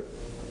not true.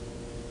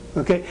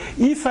 Okay,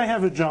 if I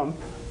have a jump,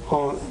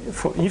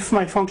 if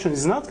my function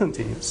is not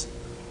continuous,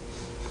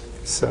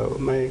 so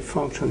my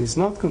function is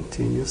not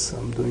continuous,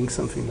 I'm doing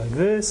something like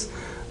this,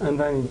 and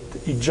then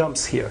it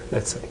jumps here,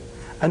 let's say.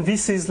 And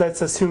this is,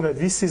 let's assume that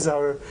this is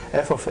our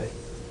f of a.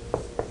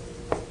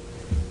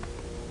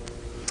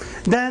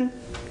 Then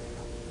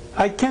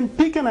I can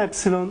pick an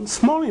epsilon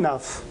small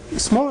enough,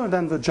 smaller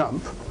than the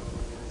jump,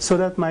 so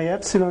that my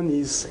epsilon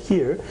is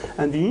here,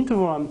 and the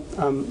interval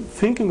I'm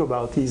thinking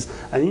about is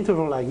an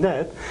interval like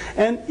that.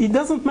 And it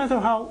doesn't matter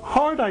how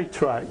hard I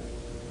try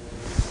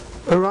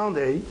around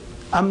a,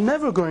 I'm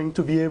never going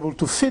to be able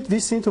to fit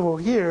this interval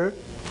here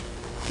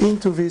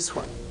into this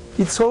one.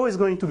 It's always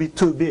going to be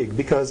too big,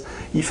 because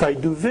if I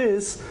do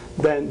this,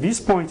 then this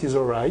point is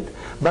all right,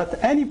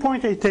 but any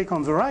point I take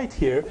on the right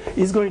here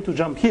is going to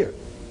jump here.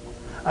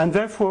 And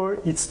therefore,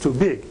 it's too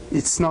big.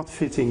 It's not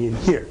fitting in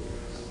here.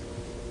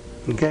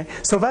 Okay?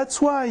 So that's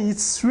why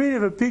it's really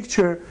the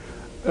picture,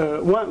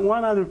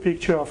 one other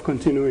picture of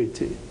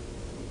continuity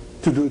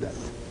to do that.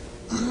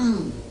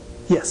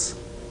 Yes?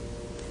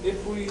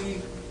 If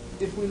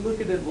we look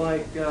at it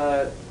like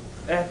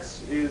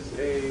x is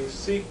a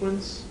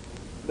sequence,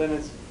 then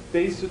it's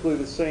basically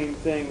the same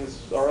thing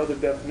as our other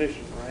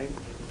definition, right?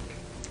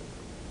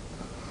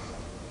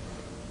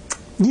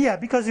 Yeah,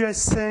 because you are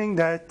saying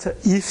that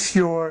if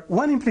your,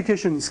 one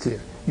implication is clear.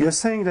 You're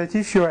saying that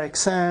if your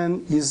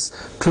xn is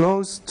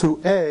close to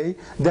a,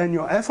 then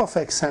your f of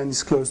xn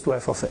is close to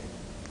f of a.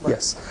 Right.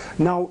 Yes.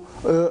 Now,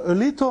 a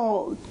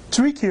little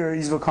trickier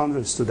is the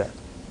converse to that.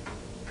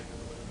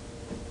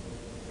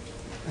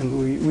 And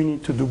we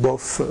need to do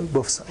both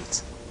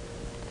sides.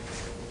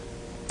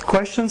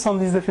 Questions on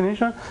this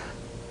definition?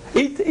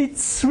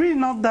 It's really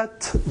not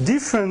that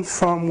different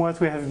from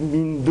what we have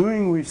been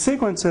doing with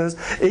sequences.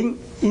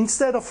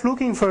 Instead of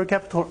looking for a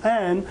capital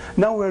N,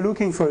 now we're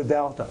looking for a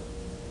delta.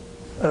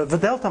 The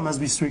delta must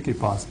be strictly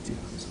positive.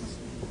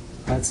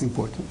 That's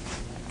important.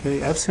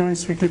 Okay, epsilon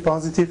is strictly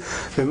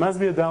positive. There must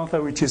be a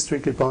delta which is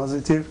strictly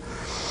positive.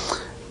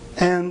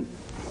 And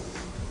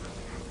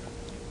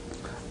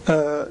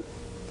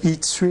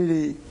it's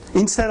really,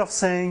 instead of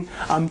saying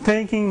I'm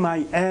taking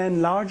my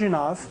N large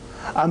enough,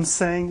 I'm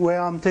saying,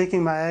 well, I'm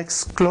taking my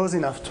x close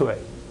enough to a.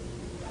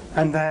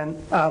 And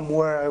then I'm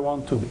where I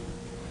want to be.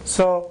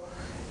 So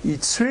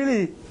it's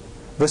really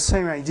the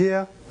same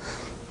idea.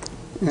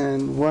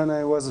 And when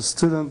I was a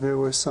student, there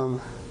were some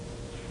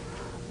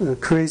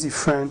crazy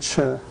French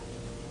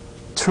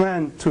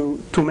trend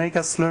to make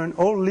us learn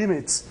all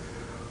limits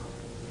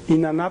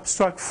in an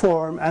abstract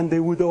form, and they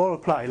would all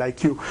apply.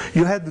 Like you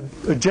had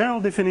a general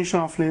definition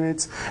of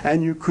limits,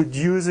 and you could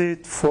use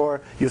it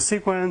for your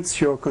sequence,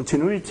 your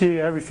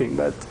continuity, everything.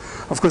 But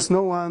of course,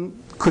 no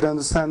one could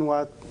understand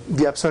what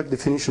the abstract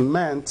definition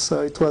meant,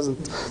 so it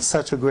wasn't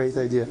such a great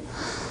idea.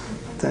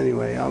 But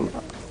anyway,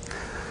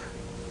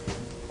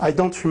 I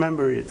don't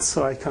remember it,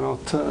 so I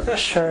cannot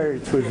share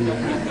it with you.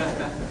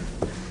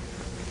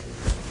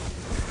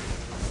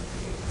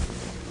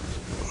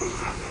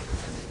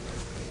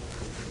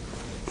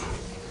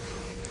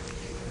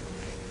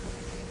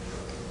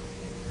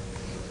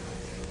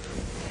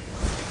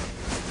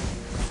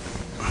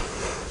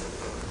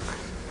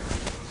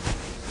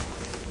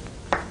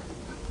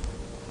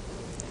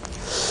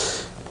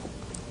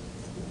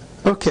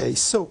 Okay,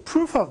 so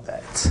proof of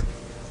that.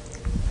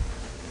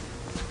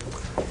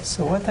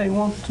 So what I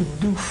want to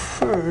do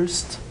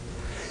first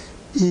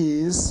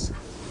is,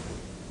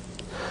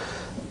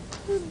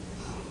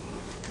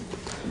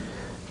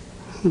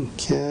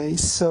 okay,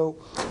 so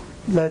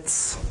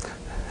let's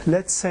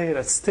say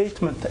that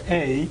statement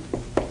A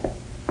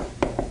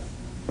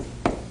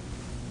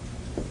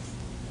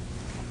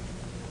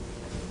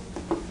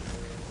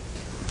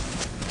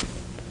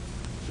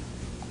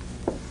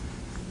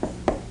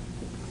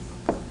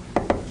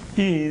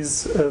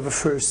is the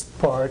first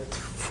part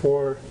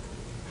for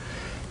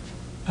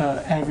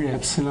every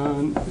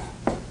epsilon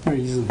there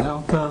is a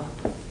delta,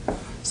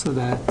 so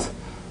that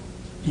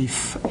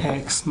if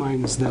x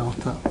minus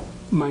delta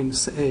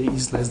minus a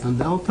is less than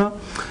delta,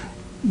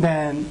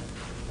 then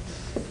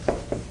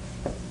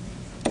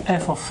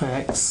f of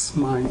x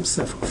minus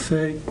f of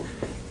a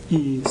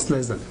is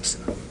less than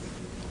epsilon.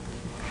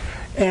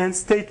 And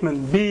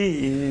statement B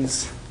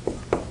is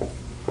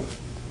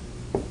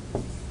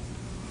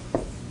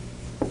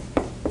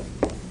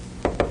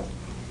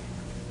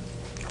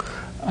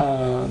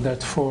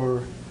that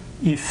for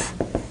if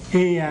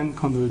an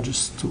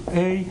converges to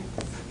A,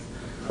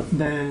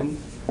 then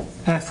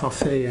f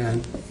of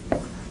an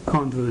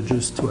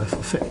converges to f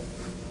of a.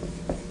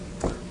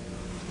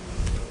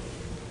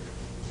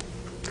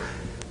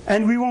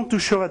 And we want to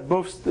show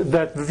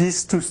that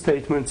these two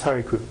statements are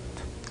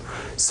equivalent.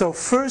 So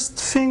first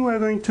thing we're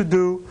going to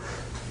do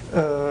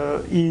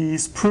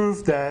is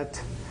prove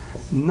that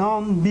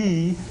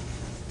non-B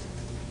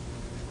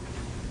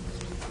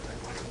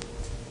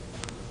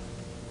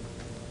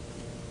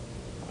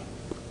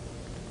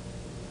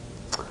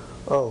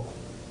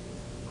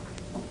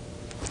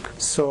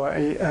so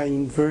I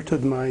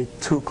inverted my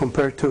 2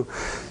 compared to.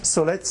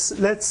 So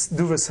let's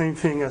do the same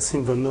thing as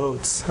in the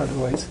notes,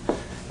 otherwise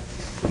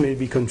it may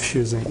be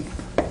confusing.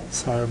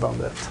 Sorry about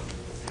that.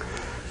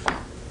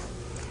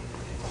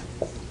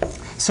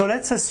 So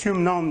let's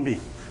assume non-B.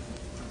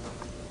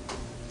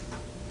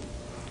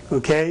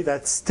 Okay,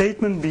 that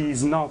statement B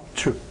is not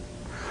true.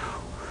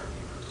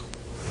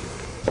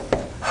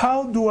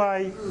 How do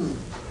I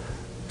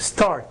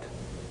start?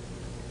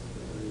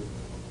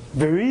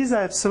 There is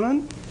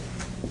epsilon,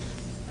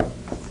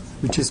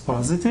 which is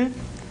positive,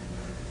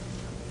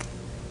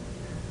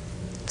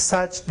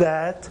 such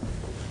that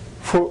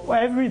for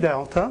every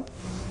delta,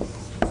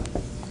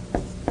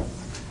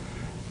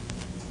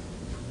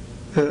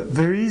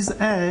 there is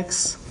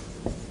x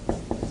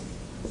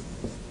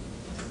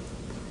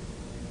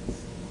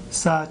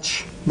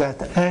such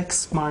that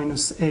x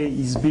minus a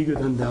is bigger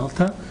than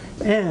delta,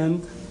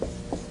 and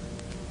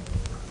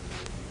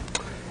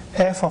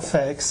f of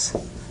x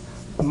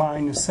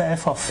minus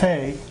f of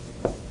a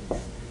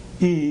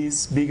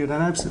is bigger than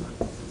epsilon.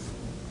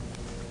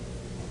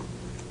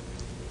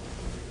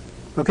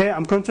 Okay,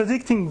 I'm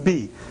contradicting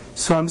B.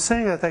 So I'm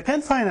saying that I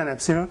can find an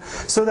epsilon,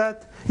 so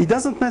that it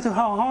doesn't matter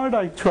how hard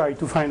I try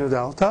to find a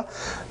delta.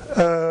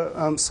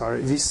 I'm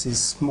sorry, this is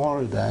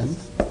smaller than,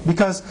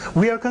 because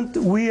we are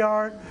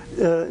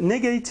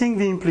negating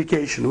the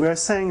implication. We are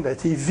saying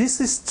that if this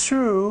is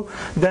true,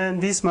 then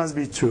this must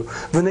be true.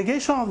 The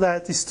negation of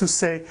that is to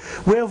say,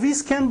 well,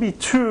 this can be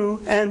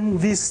true and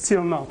this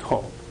still not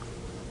hold.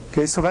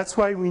 Okay, so that's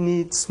why we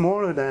need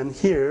smaller than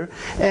here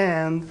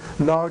and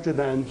larger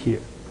than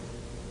here.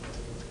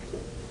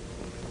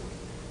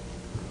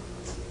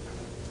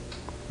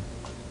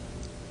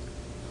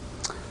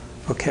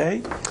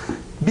 Okay,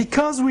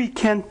 because we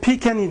can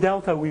pick any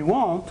delta we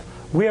want,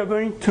 we are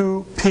going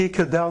to pick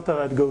a delta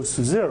that goes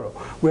to 0.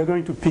 We are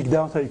going to pick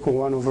delta equal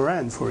 1 over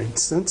n, for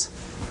instance.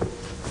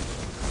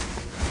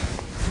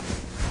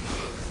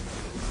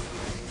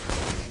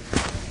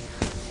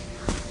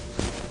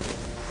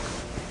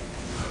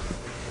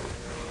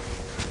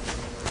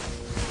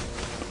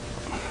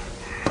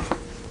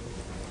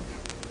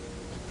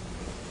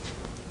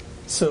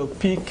 So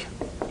pick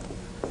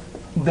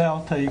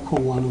delta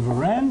equal 1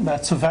 over n.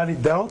 That's a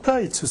valid delta.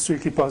 It's a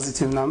strictly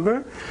positive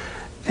number.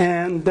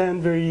 And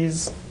then there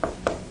is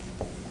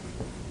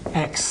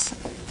x,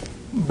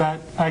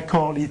 but I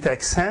call it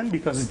xn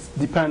because it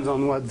depends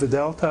on what the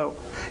delta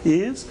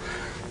is.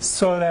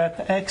 So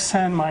that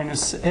xn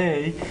minus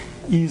a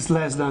is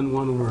less than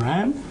 1 over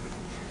n.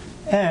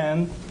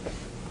 And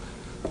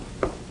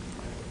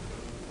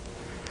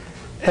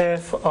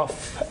f of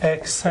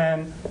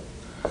xn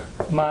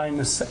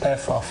minus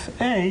f of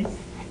a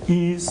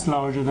is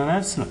larger than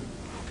epsilon.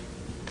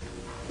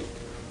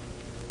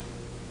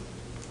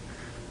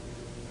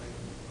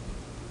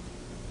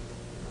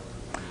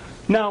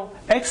 Now,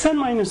 xn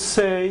minus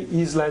a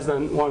is less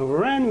than 1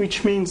 over n,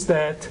 which means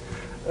that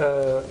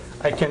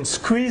I can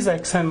squeeze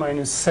xn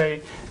minus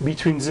a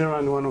between 0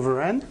 and 1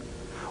 over n.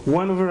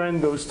 1 over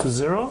n goes to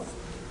 0,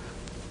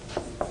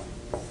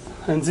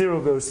 and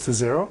 0 goes to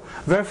 0.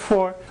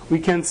 Therefore, we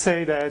can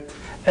say that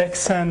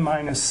xn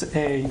minus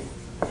a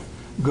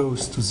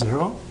goes to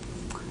 0,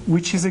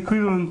 which is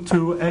equivalent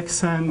to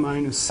xn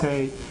minus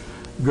a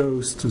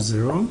goes to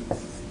 0,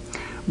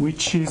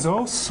 which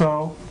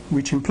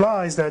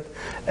implies that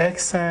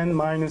xn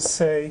minus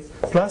a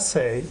plus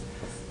a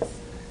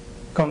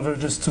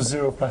converges to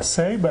 0 plus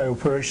a by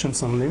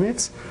operations on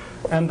limits,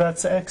 and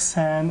that's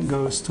xn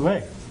goes to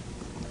a.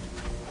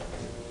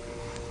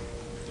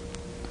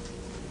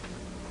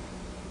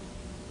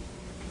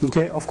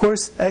 Okay, of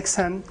course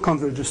xn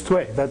converges to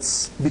a.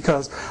 That's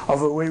because of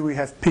the way we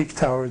have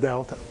picked our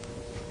delta.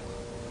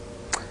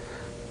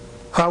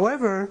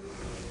 However,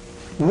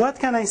 what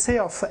can I say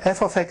of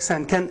f of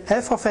xn? Can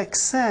f of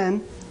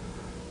xn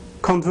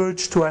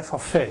converge to f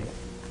of a?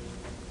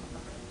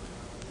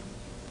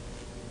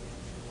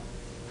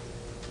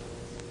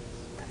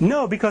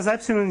 No, because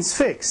epsilon is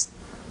fixed.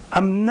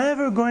 I'm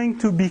never going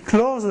to be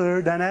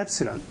closer than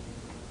epsilon.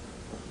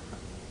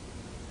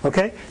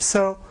 Okay?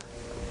 So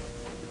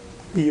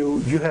you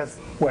have,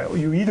 well,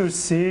 you either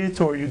see it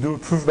or you do a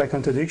proof by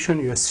contradiction.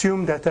 You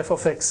assume that f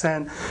of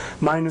xn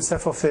minus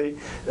f of a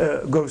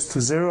goes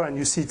to 0, and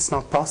you see it's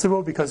not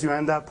possible because you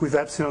end up with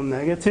epsilon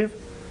negative,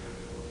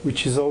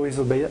 which is always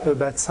a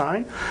bad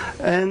sign.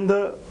 And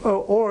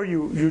or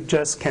you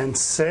just can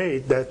say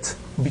that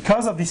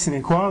because of this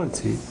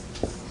inequality,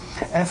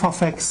 f of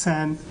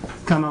xn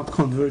cannot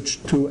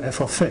converge to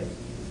f of a.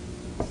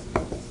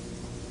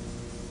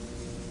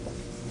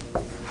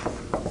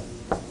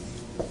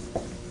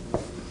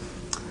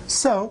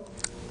 So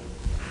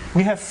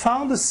we have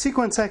found a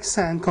sequence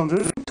xn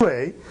converging to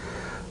a,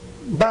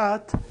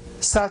 but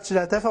such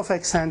that f of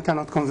xn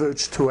cannot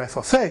converge to f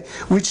of a,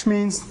 which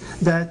means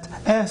that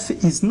f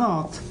is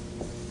not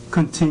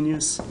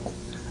continuous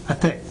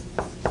at a.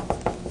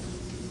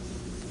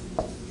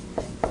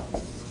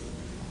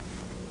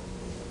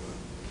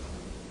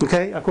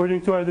 Okay,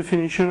 according to our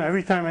definition,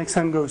 every time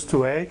xn goes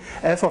to a,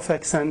 f of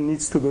xn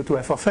needs to go to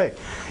f of a.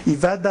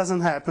 If that doesn't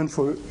happen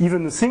for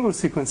even a single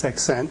sequence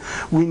xn,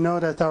 we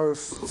know that our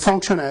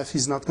function f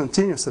is not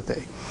continuous at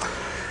a.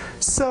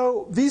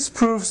 So this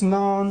proves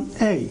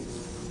non-a.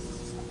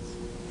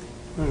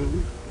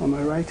 Am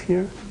I right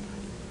here?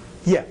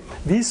 Yeah,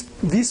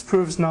 this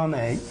proves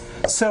non-a.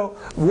 So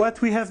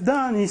what we have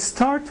done is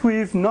start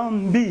with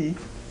non-b,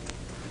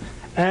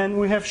 and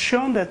we have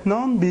shown that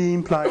non-b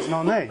implies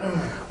non-a,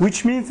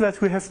 which means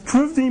that we have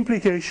proved the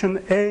implication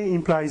a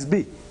implies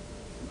b.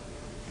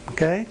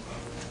 Okay?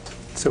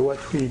 So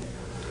what we...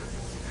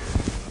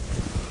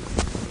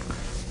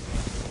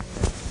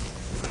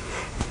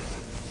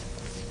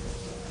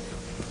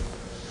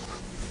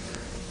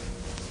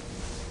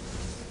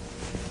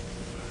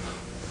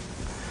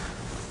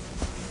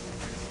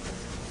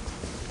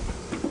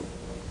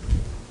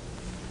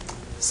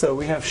 So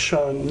we have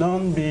shown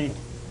non-b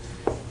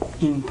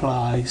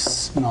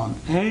implies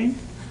non-a,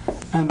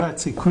 and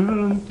that's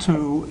equivalent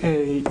to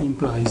a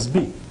implies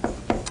b.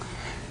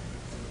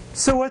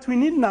 So what we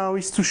need now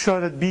is to show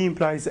that b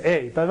implies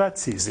a, but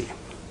that's easy.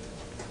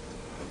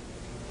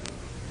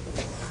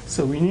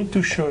 So we need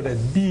to show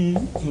that b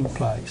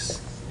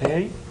implies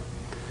a,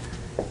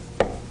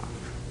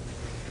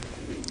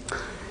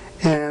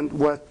 and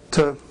what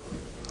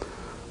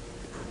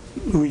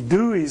we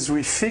do is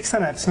we fix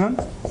an epsilon,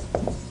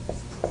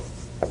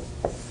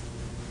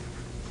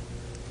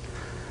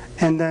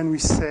 and then we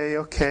say,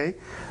 okay,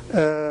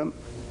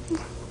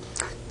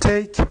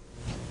 take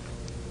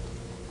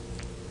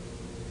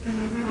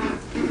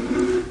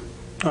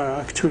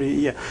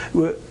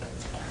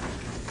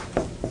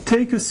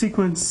take a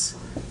sequence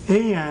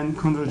an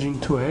converging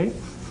to a,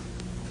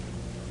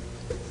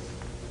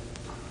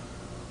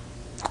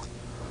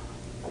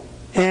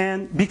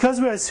 and because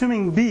we're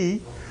assuming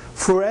b,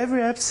 for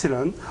every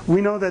epsilon,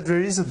 we know that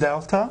there is a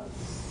delta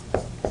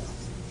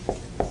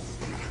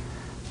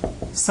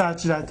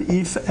such that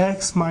if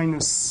x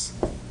minus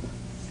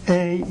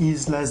a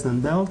is less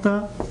than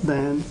delta,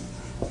 then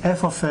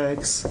f of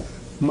x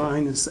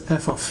minus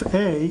f of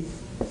a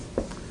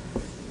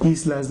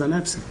is less than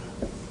epsilon.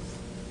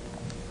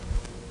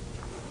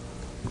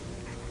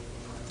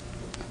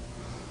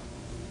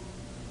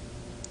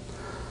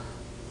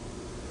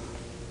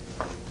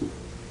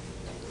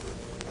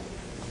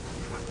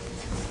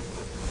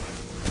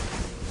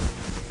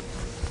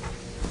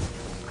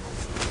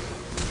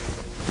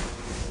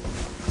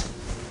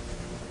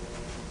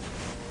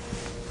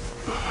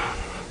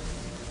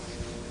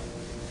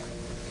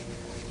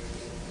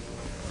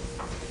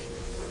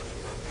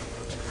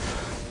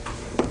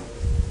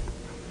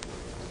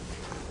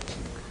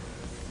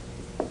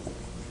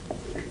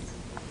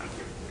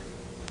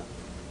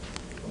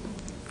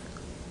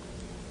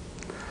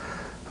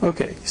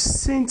 Okay,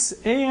 since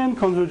an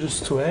converges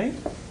to a,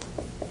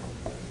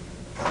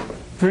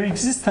 there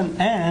exists an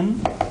n,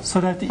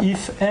 so that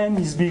if n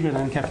is bigger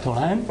than capital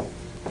N,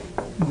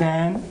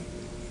 then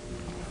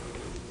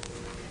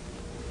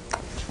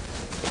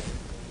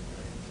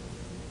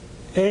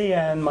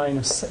an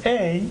minus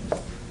a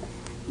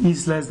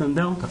is less than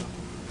delta.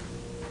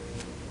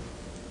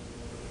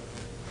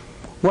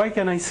 Why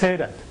can I say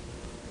that?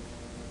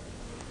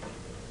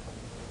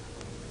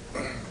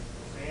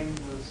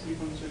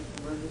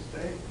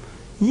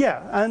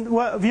 Yeah, and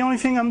the only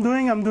thing I'm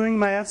doing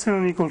my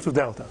epsilon equal to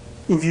delta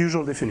in the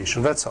usual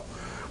definition, that's all.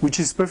 Which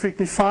is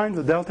perfectly fine,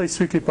 the delta is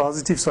strictly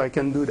positive, so I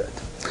can do that.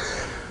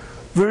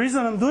 The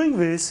reason I'm doing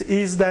this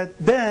is that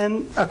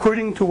then,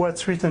 according to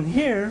what's written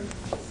here,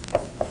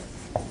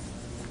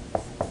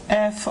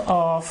 f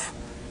of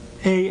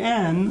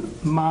an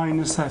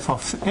minus f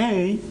of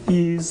a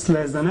is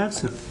less than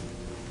epsilon.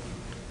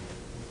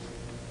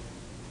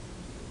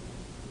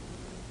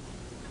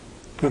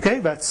 Okay,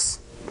 that's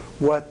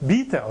what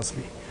b tells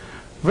me.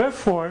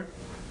 Therefore,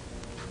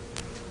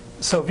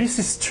 so this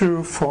is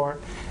true for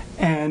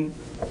n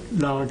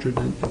larger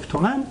than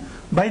capital N.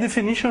 By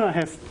definition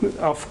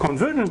of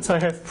convergence, I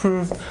have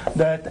proved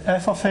that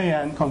f of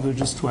an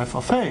converges to f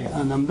of a,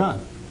 and I'm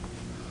done.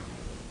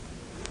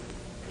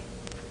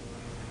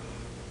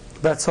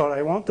 That's all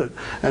I wanted.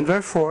 And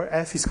therefore,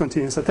 f is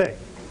continuous at a.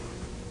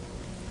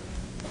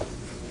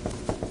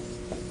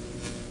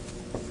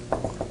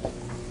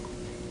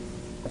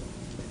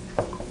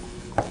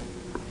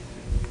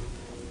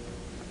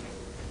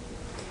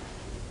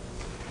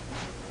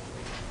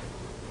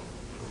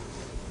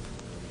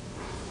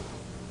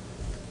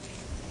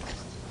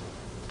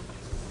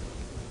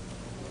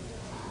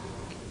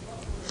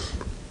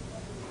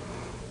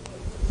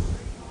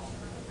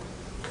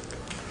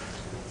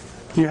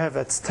 You have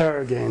that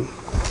stare again.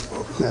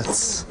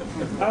 That's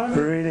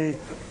really.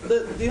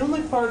 The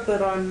only part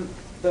that I'm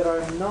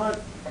not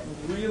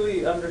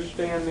really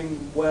understanding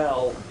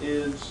well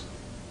is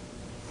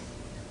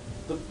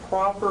the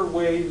proper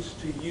ways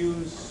to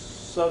use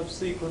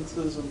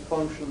subsequences and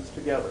functions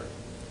together.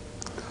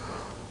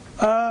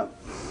 The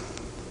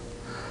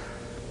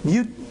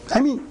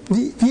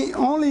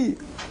only,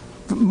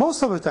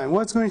 most of the time,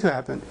 what's going to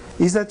happen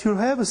is that you'll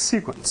have a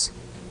sequence.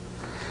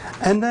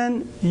 And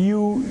then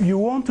you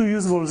want to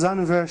use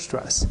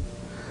Bolzano-Weierstrass,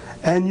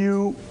 and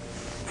you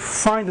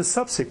find a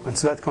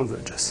subsequence that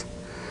converges.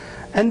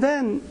 And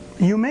then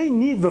you may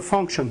need the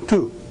function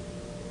too.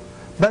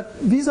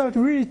 But these are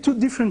really two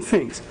different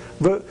things.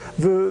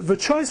 The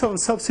choice of a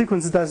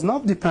subsequence does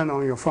not depend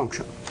on your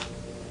function.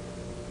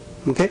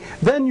 Okay?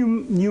 Then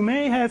you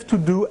may have to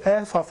do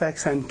f of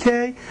x and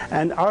k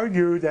and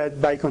argue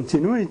that by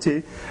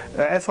continuity,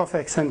 f of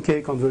x and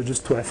k converges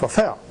to f of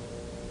l.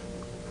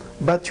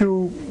 But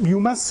you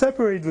must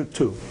separate the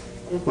two,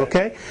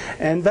 okay?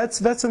 And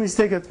that's a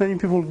mistake that many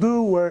people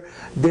do, where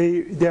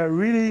they are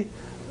really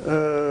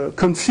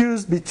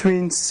confused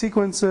between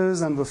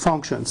sequences and the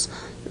functions.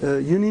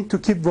 You need to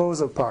keep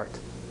those apart.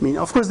 I mean,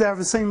 of course, they are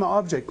the same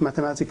object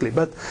mathematically,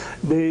 but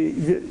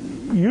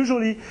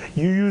usually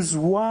you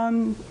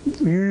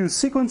use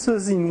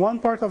sequences in one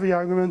part of the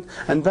argument,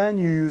 and then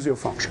you use your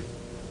function.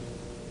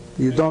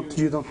 You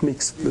don't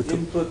mix the two.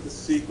 Input the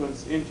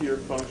sequence into your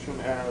function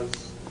as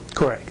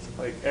correct.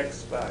 Like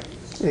x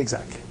values.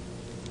 Exactly.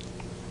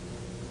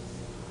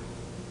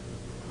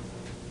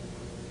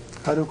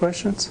 Other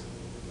questions?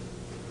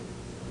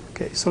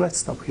 Okay, so let's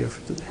stop here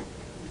for today.